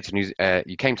came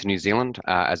to New Zealand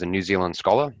as a New Zealand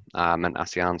scholar, an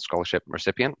ASEAN scholarship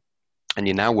recipient, and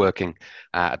you're now working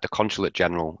at the Consulate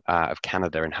General of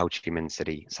Canada in Ho Chi Minh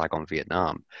City, Saigon,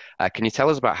 Vietnam. Can you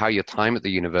tell us about how your time at the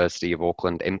University of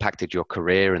Auckland impacted your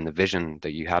career and the vision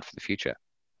that you had for the future?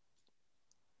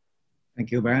 Thank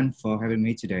you, Ben, for having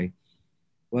me today.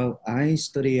 Well, I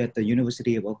studied at the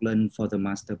University of Auckland for the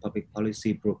Master Public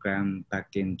Policy program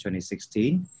back in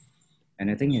 2016.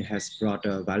 And I think it has brought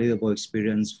a valuable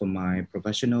experience for my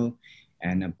professional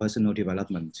and personal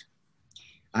development.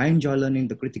 I enjoy learning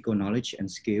the critical knowledge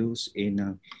and skills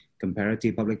in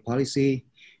comparative public policy,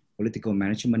 political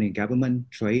management in government,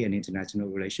 trade, and international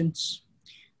relations.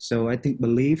 So I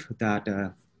believe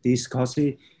that these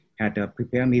courses had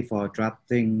prepared me for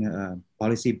drafting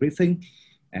policy briefing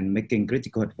and making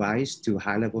critical advice to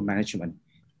high-level management,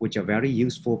 which are very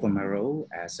useful for my role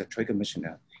as a trade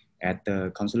commissioner at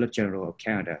the Consulate General of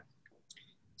Canada.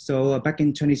 So back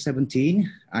in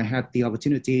 2017, I had the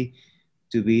opportunity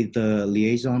to be the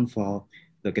liaison for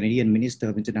the Canadian Minister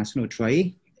of International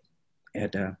Trade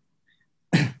at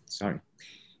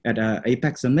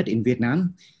APEC Summit in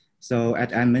Vietnam. So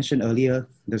as I mentioned earlier,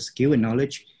 the skill and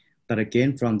knowledge that I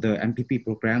gained from the MPP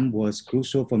program was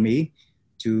crucial for me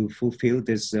to fulfill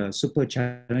this super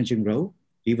challenging role,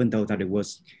 even though that it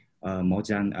was more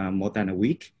than a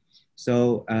week.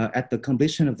 So at the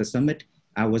completion of the summit,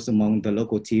 I was among the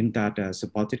local team that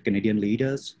supported Canadian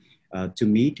leaders to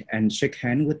meet and shake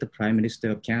hands with the Prime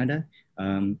Minister of Canada,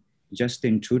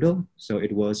 Justin Trudeau. So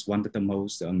it was one of the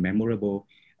most memorable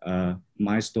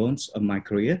milestones of my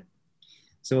career.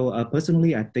 So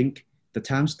personally, I think the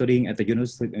time studying at the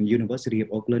University of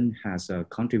Auckland has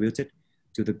contributed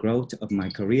to the growth of my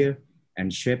career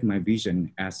and shaped my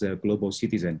vision as a global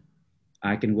citizen.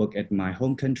 I can work at my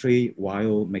home country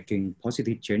while making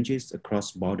positive changes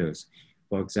across borders.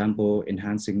 For example,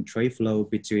 enhancing trade flow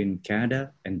between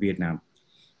Canada and Vietnam.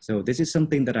 So this is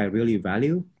something that I really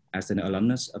value as an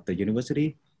alumnus of the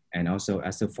university and also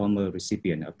as a former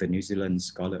recipient of the New Zealand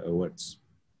Scholar Awards.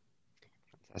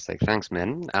 Fantastic. Thanks,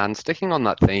 Min. And sticking on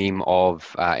that theme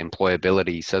of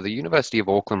employability, so the University of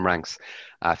Auckland ranks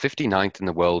 59th in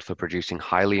the world for producing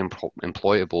highly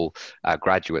employable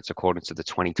graduates according to the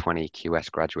 2020 QS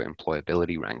Graduate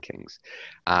Employability Rankings.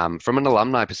 From an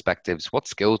alumni perspective, what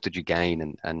skills did you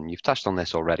gain? And you've touched on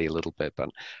this already a little bit, but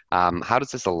how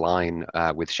does this align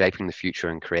with shaping the future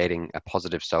and creating a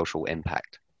positive social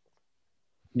impact?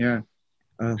 Yeah,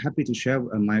 happy to share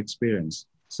my experience.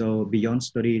 So beyond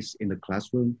studies in the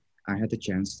classroom, I had the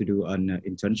chance to do an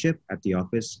internship at the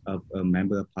office of a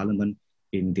member of parliament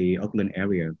in the Auckland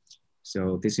area.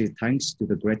 So this is thanks to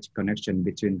the great connection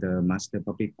between the Master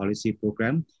Public Policy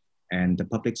program and the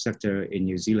public sector in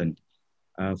New Zealand.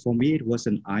 For me, it was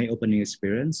an eye-opening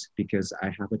experience because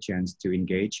I have a chance to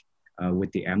engage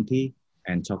with the MP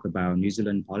and talk about New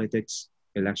Zealand politics,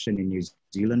 election in New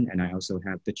Zealand, and I also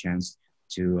have the chance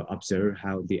to observe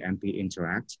how the MP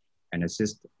interact and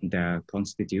assist their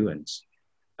constituents.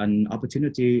 An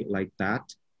opportunity like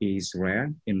that is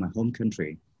rare in my home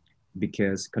country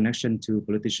because connection to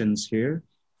politicians here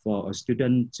for a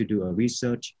student to do a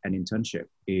research and internship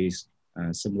is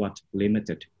somewhat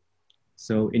limited.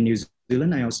 So in New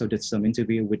Zealand, I also did some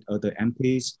interview with other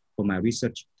MPs for my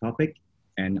research topic,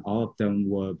 and all of them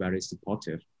were very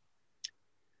supportive.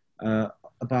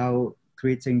 About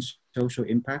creating social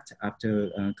impact after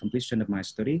completion of my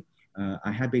study,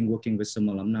 I have been working with some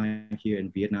alumni here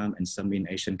in Vietnam and some in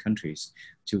Asian countries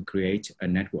to create a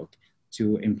network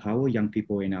to empower young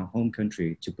people in our home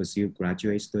country to pursue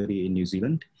graduate study in New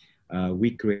Zealand.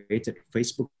 We created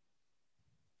Facebook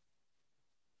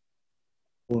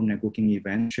networking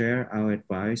event, share our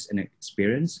advice and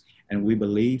experience, and we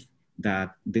believe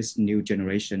that this new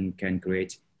generation can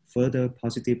create further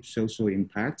positive social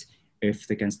impact if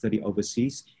they can study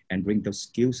overseas and bring those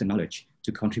skills and knowledge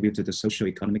to contribute to the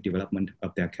socio-economic development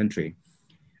of their country.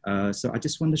 So I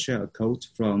just want to share a quote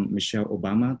from Michelle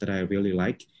Obama that I really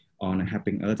like on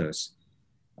helping others.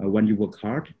 When you work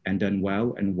hard and done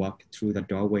well and walk through the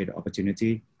doorway of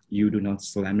opportunity, you do not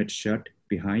slam it shut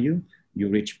behind you. You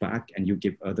reach back and you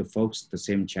give other folks the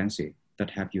same chance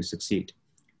that help you succeed.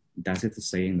 That is the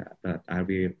saying that I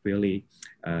really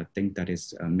think that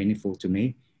is meaningful to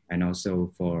me, and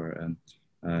also for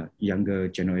younger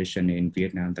generation in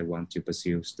Vietnam that want to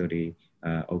pursue study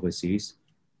overseas.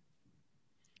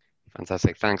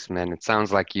 Fantastic. Thanks, Min. It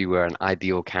sounds like you were an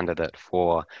ideal candidate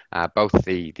for both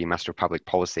the Master of Public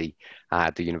Policy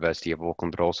at the University of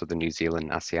Auckland, but also the New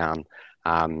Zealand ASEAN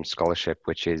scholarship,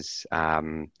 which is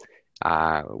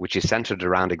centered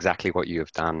around exactly what you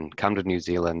have done. Come to New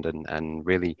Zealand and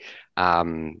really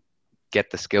get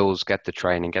the skills, get the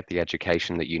training, get the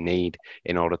education that you need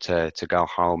in order to go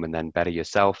home and then better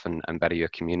yourself and better your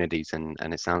communities. And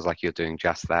it sounds like you're doing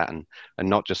just that, and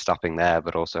not just stopping there,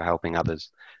 but also helping others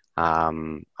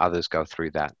go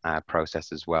through that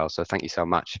process as well. So thank you so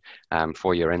much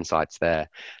for your insights there.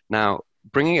 Now,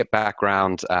 bringing it back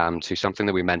around to something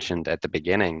that we mentioned at the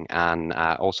beginning, and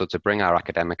also to bring our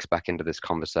academics back into this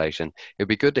conversation, it'd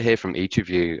be good to hear from each of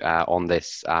you on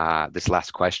this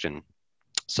last question.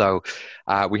 So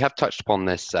we have touched upon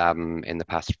this in the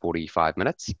past 45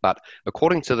 minutes, but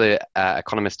according to the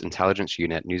Economist Intelligence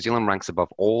Unit, New Zealand ranks above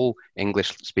all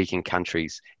English-speaking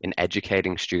countries in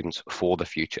educating students for the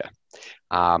future.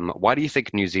 Why do you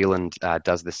think New Zealand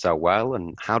does this so well,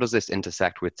 and how does this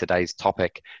intersect with today's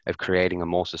topic of creating a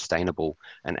more sustainable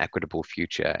and equitable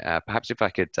future? Perhaps if I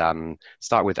could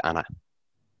start with Anna.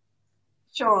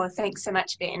 Sure, thanks so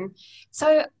much, Ben.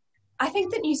 So I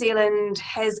think that New Zealand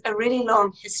has a really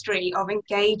long history of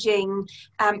engaging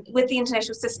with the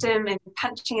international system and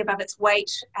punching above its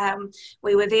weight.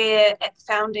 We were there at the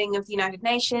founding of the United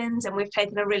Nations, and we've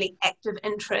taken a really active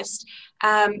interest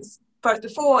both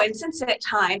before and since that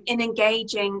time in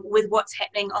engaging with what's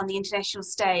happening on the international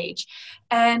stage.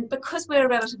 And because we're a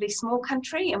relatively small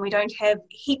country and we don't have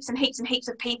heaps and heaps and heaps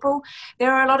of people,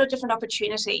 there are a lot of different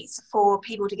opportunities for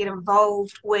people to get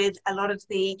involved with a lot of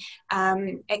the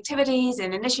activities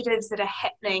and initiatives that are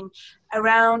happening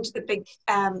around the big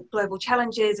global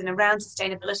challenges and around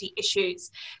sustainability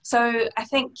issues. So I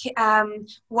think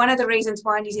one of the reasons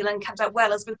why New Zealand comes out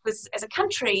well is because as a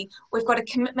country, we've got a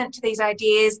commitment to these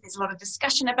ideas. There's a lot of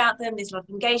discussion about them, there's a lot of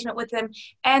engagement with them,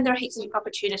 and there are heaps of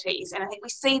opportunities. And I think we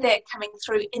see that coming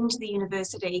through into the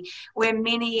university, where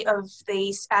many of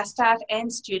the staff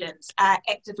and students are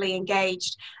actively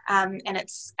engaged, and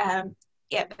it's a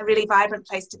really vibrant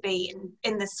place to be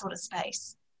in this sort of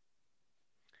space.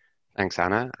 Thanks,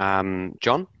 Anna.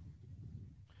 John?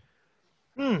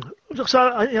 So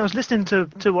I was listening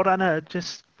to what Anna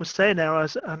just was saying there,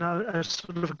 and I was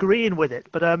sort of agreeing with it,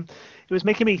 but it was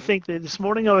making me think that this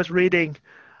morning I was reading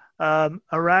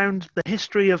around the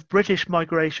history of British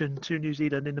migration to New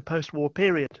Zealand in the post-war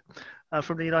period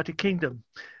from the United Kingdom,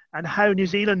 and how New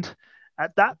Zealand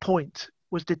at that point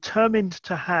was determined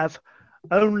to have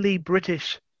only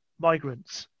British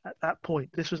migrants at that point.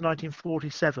 This was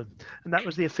 1947, and that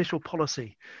was the official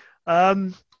policy.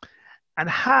 And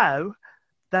how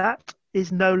that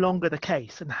is no longer the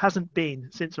case, and hasn't been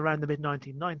since around the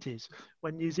mid-1990s,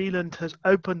 when New Zealand has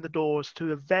opened the doors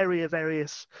to a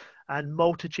various and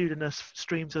multitudinous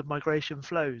streams of migration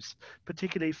flows,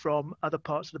 particularly from other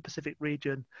parts of the Pacific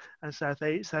region and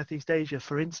Southeast Asia,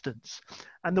 for instance.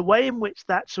 And the way in which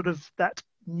that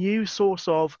new source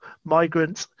of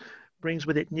migrants brings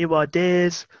with it new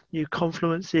ideas, new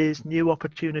confluences, new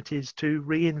opportunities to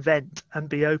reinvent and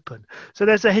be open. So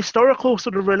there's a historical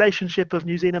sort of relationship of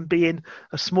New Zealand being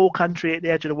a small country at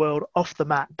the edge of the world, off the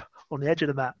map, on the edge of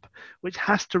the map, which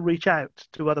has to reach out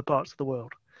to other parts of the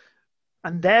world,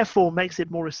 and therefore makes it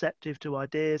more receptive to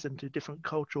ideas and to different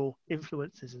cultural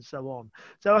influences and so on.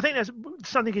 So I think there's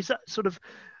something is sort of,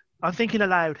 I'm thinking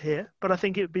aloud here, but I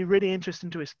think it would be really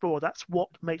interesting to explore. That's what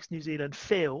makes New Zealand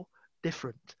feel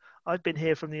different. I've been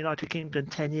here from the United Kingdom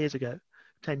 10 years,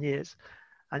 and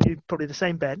you probably the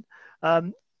same, Ben.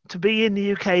 To be in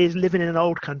the UK is living in an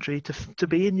old country. To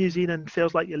be in New Zealand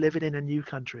feels like you're living in a new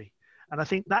country. And I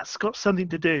think that's got something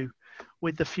to do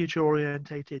with the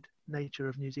future-orientated nature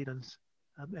of New Zealand's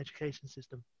education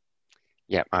system.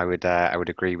 Yeah, I would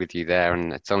agree with you there,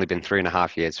 and it's only been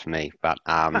 3.5 years for me, but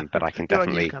I can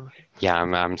definitely, yeah,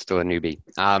 I'm still a newbie.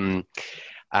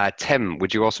 Tim,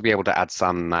 would you also be able to add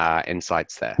some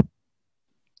insights there?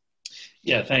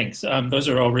 Yeah, thanks. Those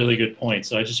are all really good points.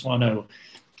 So I just want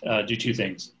to do two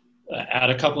things.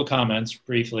 Add a couple of comments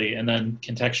briefly, and then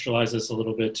contextualize this a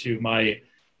little bit to my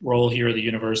role here at the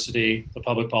university, the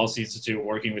Public Policy Institute,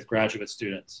 working with graduate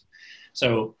students.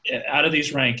 So out of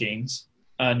these rankings,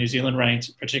 New Zealand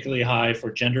ranked particularly high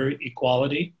for gender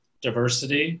equality,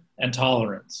 diversity, and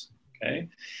tolerance. Okay?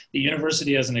 The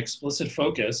university has an explicit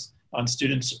focus on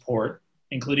student support,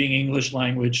 including English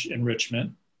language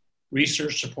enrichment,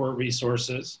 research support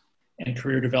resources, and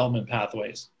career development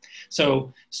pathways.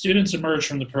 So students emerge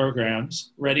from the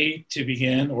programs ready to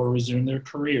begin or resume their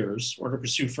careers or to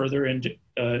pursue further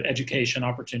education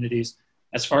opportunities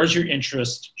as far as your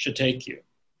interest should take you.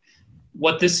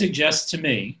 What this suggests to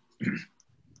me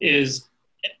is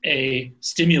a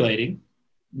stimulating,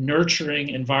 nurturing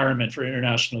environment for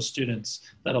international students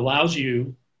that allows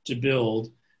you to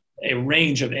build a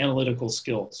range of analytical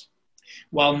skills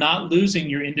while not losing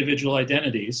your individual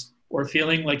identities or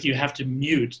feeling like you have to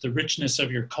mute the richness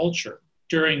of your culture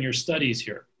during your studies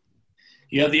here.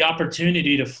 You have the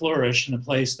opportunity to flourish in a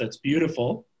place that's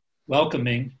beautiful,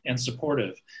 welcoming, and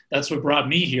supportive. That's what brought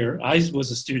me here. I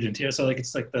was a student here. So in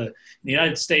the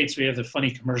United States, we have the funny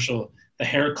commercial, the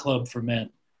hair club for men.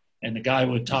 And the guy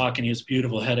would talk and he has a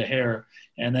beautiful head of hair.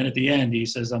 And then at the end, he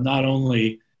says, I'm not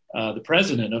only the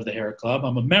president of the hair club,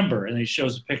 I'm a member. And he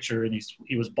shows a picture and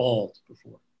he was bald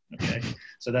before. Okay.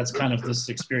 So that's kind of this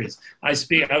experience. I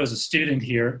was a student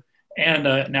here,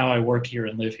 and now I work here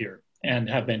and live here and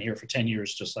have been here for 10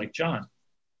 years, just like John.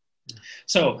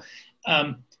 So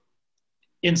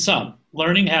in sum,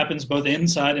 learning happens both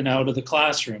inside and out of the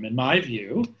classroom. In my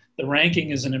view, the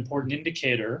ranking is an important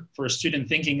indicator for a student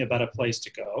thinking about a place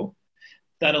to go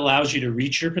that allows you to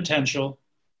reach your potential,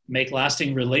 make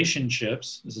lasting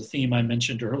relationships, is a theme I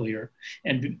mentioned earlier,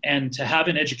 and to have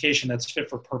an education that's fit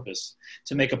for purpose,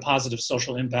 to make a positive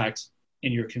social impact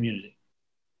in your community.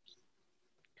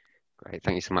 Great,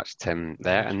 thank you so much, Tim,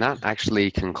 there. And that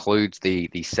actually concludes the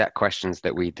set questions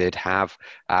that we did have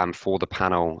for the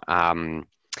panel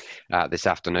this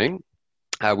afternoon.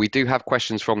 We do have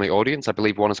questions from the audience. I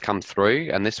believe one has come through,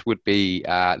 and this would be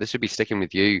sticking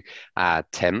with you,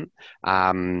 Tim.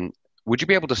 Would you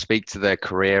be able to speak to the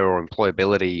career or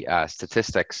employability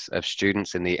statistics of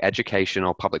students in the education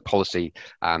or public policy,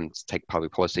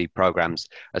 public policy programs,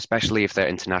 especially if they're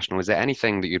international? Is there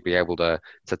anything that you'd be able to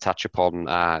touch upon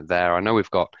there? I know we've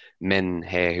got Min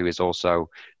here, who is also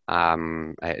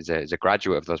is a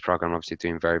graduate of those programs, obviously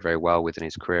doing very, very well within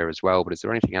his career as well. But is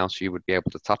there anything else you would be able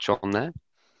to touch on there?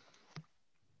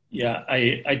 Yeah,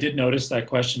 I did notice that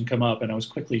question come up, and I was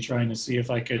quickly trying to see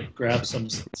if I could grab some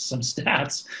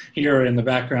stats here in the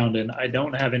background, and I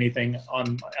don't have anything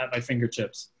at my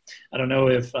fingertips. I don't know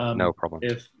if no problem.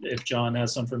 If John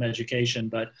has some from education,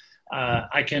 but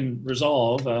I can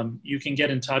resolve. You can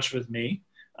get in touch with me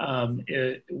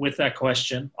with that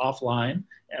question offline,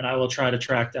 and I will try to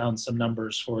track down some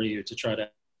numbers for you to try to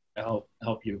help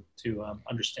you to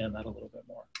understand that a little bit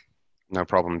more. No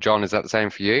problem. John, is that the same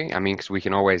for you? I mean, because we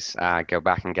can always go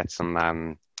back and get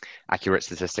some accurate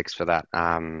statistics for that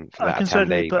I can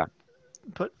certainly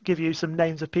attendee. give you some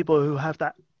names of people who have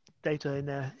that data in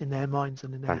their minds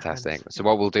and in their Fantastic. hands. So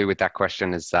what we'll do with that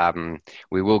question is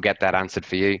we will get that answered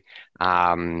for you.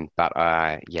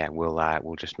 Yeah,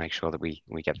 we'll just make sure that we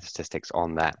get the statistics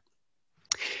on that.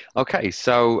 Okay,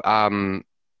 so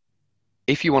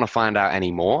if you want to find out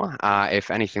any more, if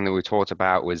anything that we talked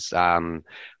about was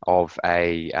of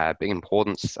a big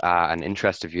importance and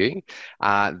interest of you,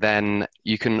 then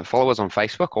you can follow us on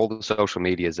Facebook. All the social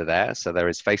medias are there. So there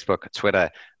is Facebook,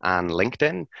 Twitter, and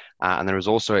LinkedIn. And there is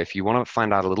also, if you want to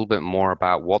find out a little bit more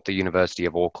about what the University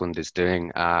of Auckland is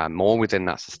doing more within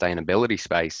that sustainability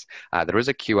space, there is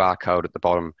a QR code at the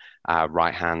bottom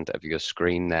right hand of your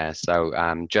screen there.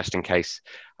 So just in case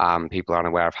people aren't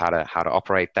aware of how to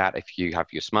operate that, if you have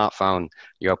your smartphone,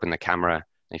 you open the camera,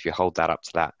 and if you hold that up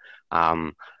to that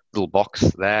little box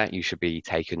there, you should be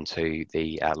taken to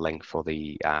the link for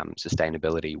the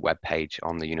sustainability webpage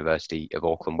on the University of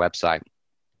Auckland website.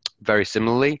 Very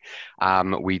similarly,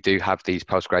 we do have these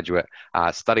postgraduate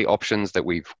study options that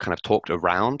we've kind of talked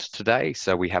around today.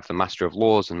 So we have the Master of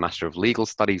Laws and Master of Legal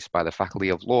Studies by the Faculty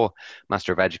of Law,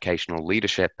 Master of Educational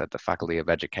Leadership at the Faculty of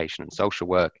Education and Social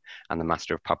Work, and the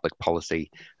Master of Public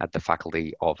Policy at the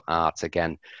Faculty of Arts.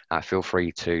 Again, feel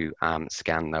free to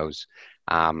scan those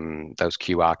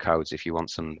QR codes if you want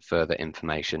some further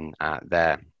information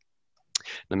there.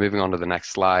 Now, moving on to the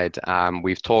next slide,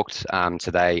 we've talked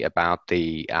today about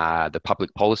the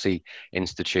Public Policy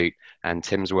Institute and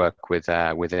Tim's work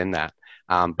within that.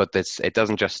 But it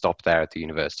doesn't just stop there at the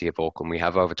University of Auckland. We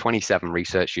have over 27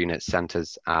 research units,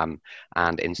 centres, and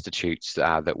institutes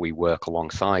that we work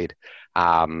alongside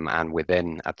and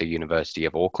within at the University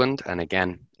of Auckland. And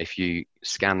again, if you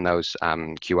scan those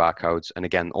QR codes, and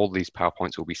again, all these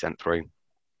PowerPoints will be sent through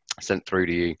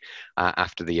to you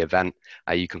after the event,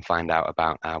 you can find out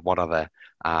about what other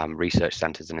research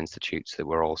centres and institutes that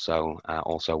we're also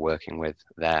working with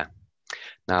there.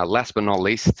 Now, last but not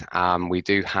least, we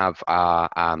do have our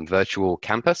virtual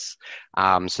campus.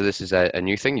 So this is a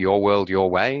new thing, Your World, Your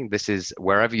Way. This is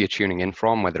wherever you're tuning in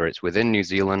from, whether it's within New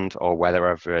Zealand or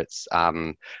whether it's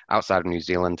outside of New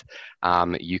Zealand,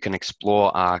 you can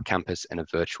explore our campus in a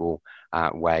virtual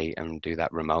way and do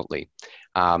that remotely.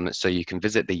 So you can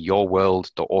visit the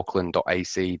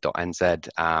yourworld.auckland.ac.nz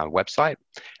website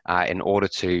in order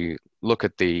to look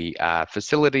at the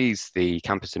facilities, the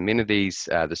campus amenities,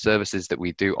 the services that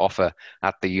we do offer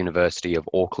at the University of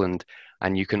Auckland.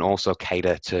 And you can also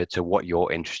cater to what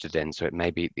you're interested in. So it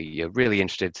may be that you're really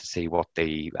interested to see what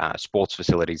the sports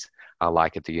facilities are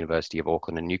like at the University of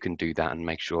Auckland, and you can do that and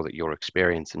make sure that your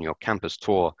experience and your campus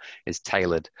tour is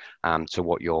tailored to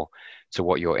what you're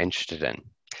interested in.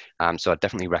 So I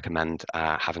definitely recommend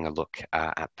having a look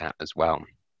at that as well.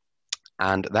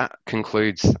 And that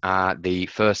concludes the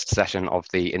first session of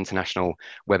the international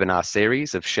webinar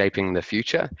series of Shaping the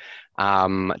Future.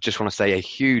 Just want to say a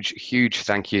huge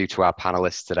thank you to our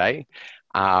panelists today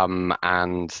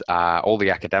and all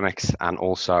the academics, and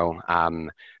also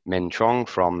Min Trong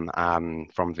from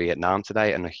Vietnam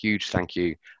today, and a huge thank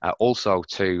you also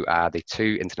to the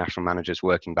two international managers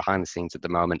working behind the scenes at the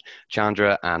moment,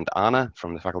 Chandra and Anna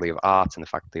from the Faculty of Art and the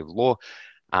Faculty of Law.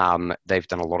 They've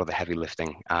done a lot of the heavy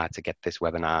lifting to get this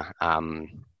webinar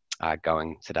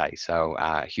going today. So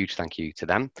huge thank you to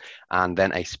them. And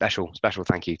then a special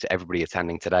thank you to everybody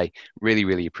attending today.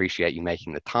 Really appreciate you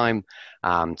making the time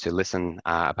to listen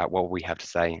about what we have to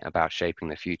say about shaping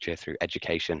the future through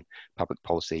education, public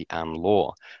policy and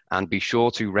law. And be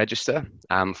sure to register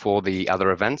for the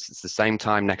other events. It's the same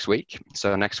time next week.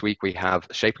 So next week we have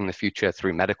Shaping the Future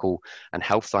through Medical and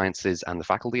Health Sciences and the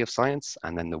Faculty of Science.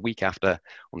 And then the week after,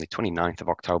 on the 29th of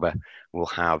October, we'll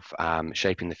have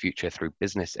Shaping the Future through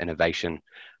Business Innovation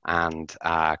and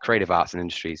Creative Arts and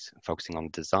Industries, focusing on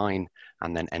design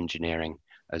and then engineering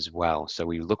as well. So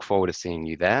we look forward to seeing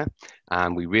you there.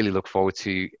 And we really look forward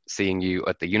to seeing you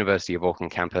at the University of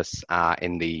Auckland campus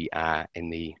in the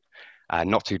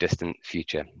not too distant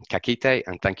future. Ka kite,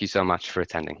 and thank you so much for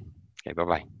attending. Okay,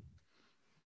 bye-bye.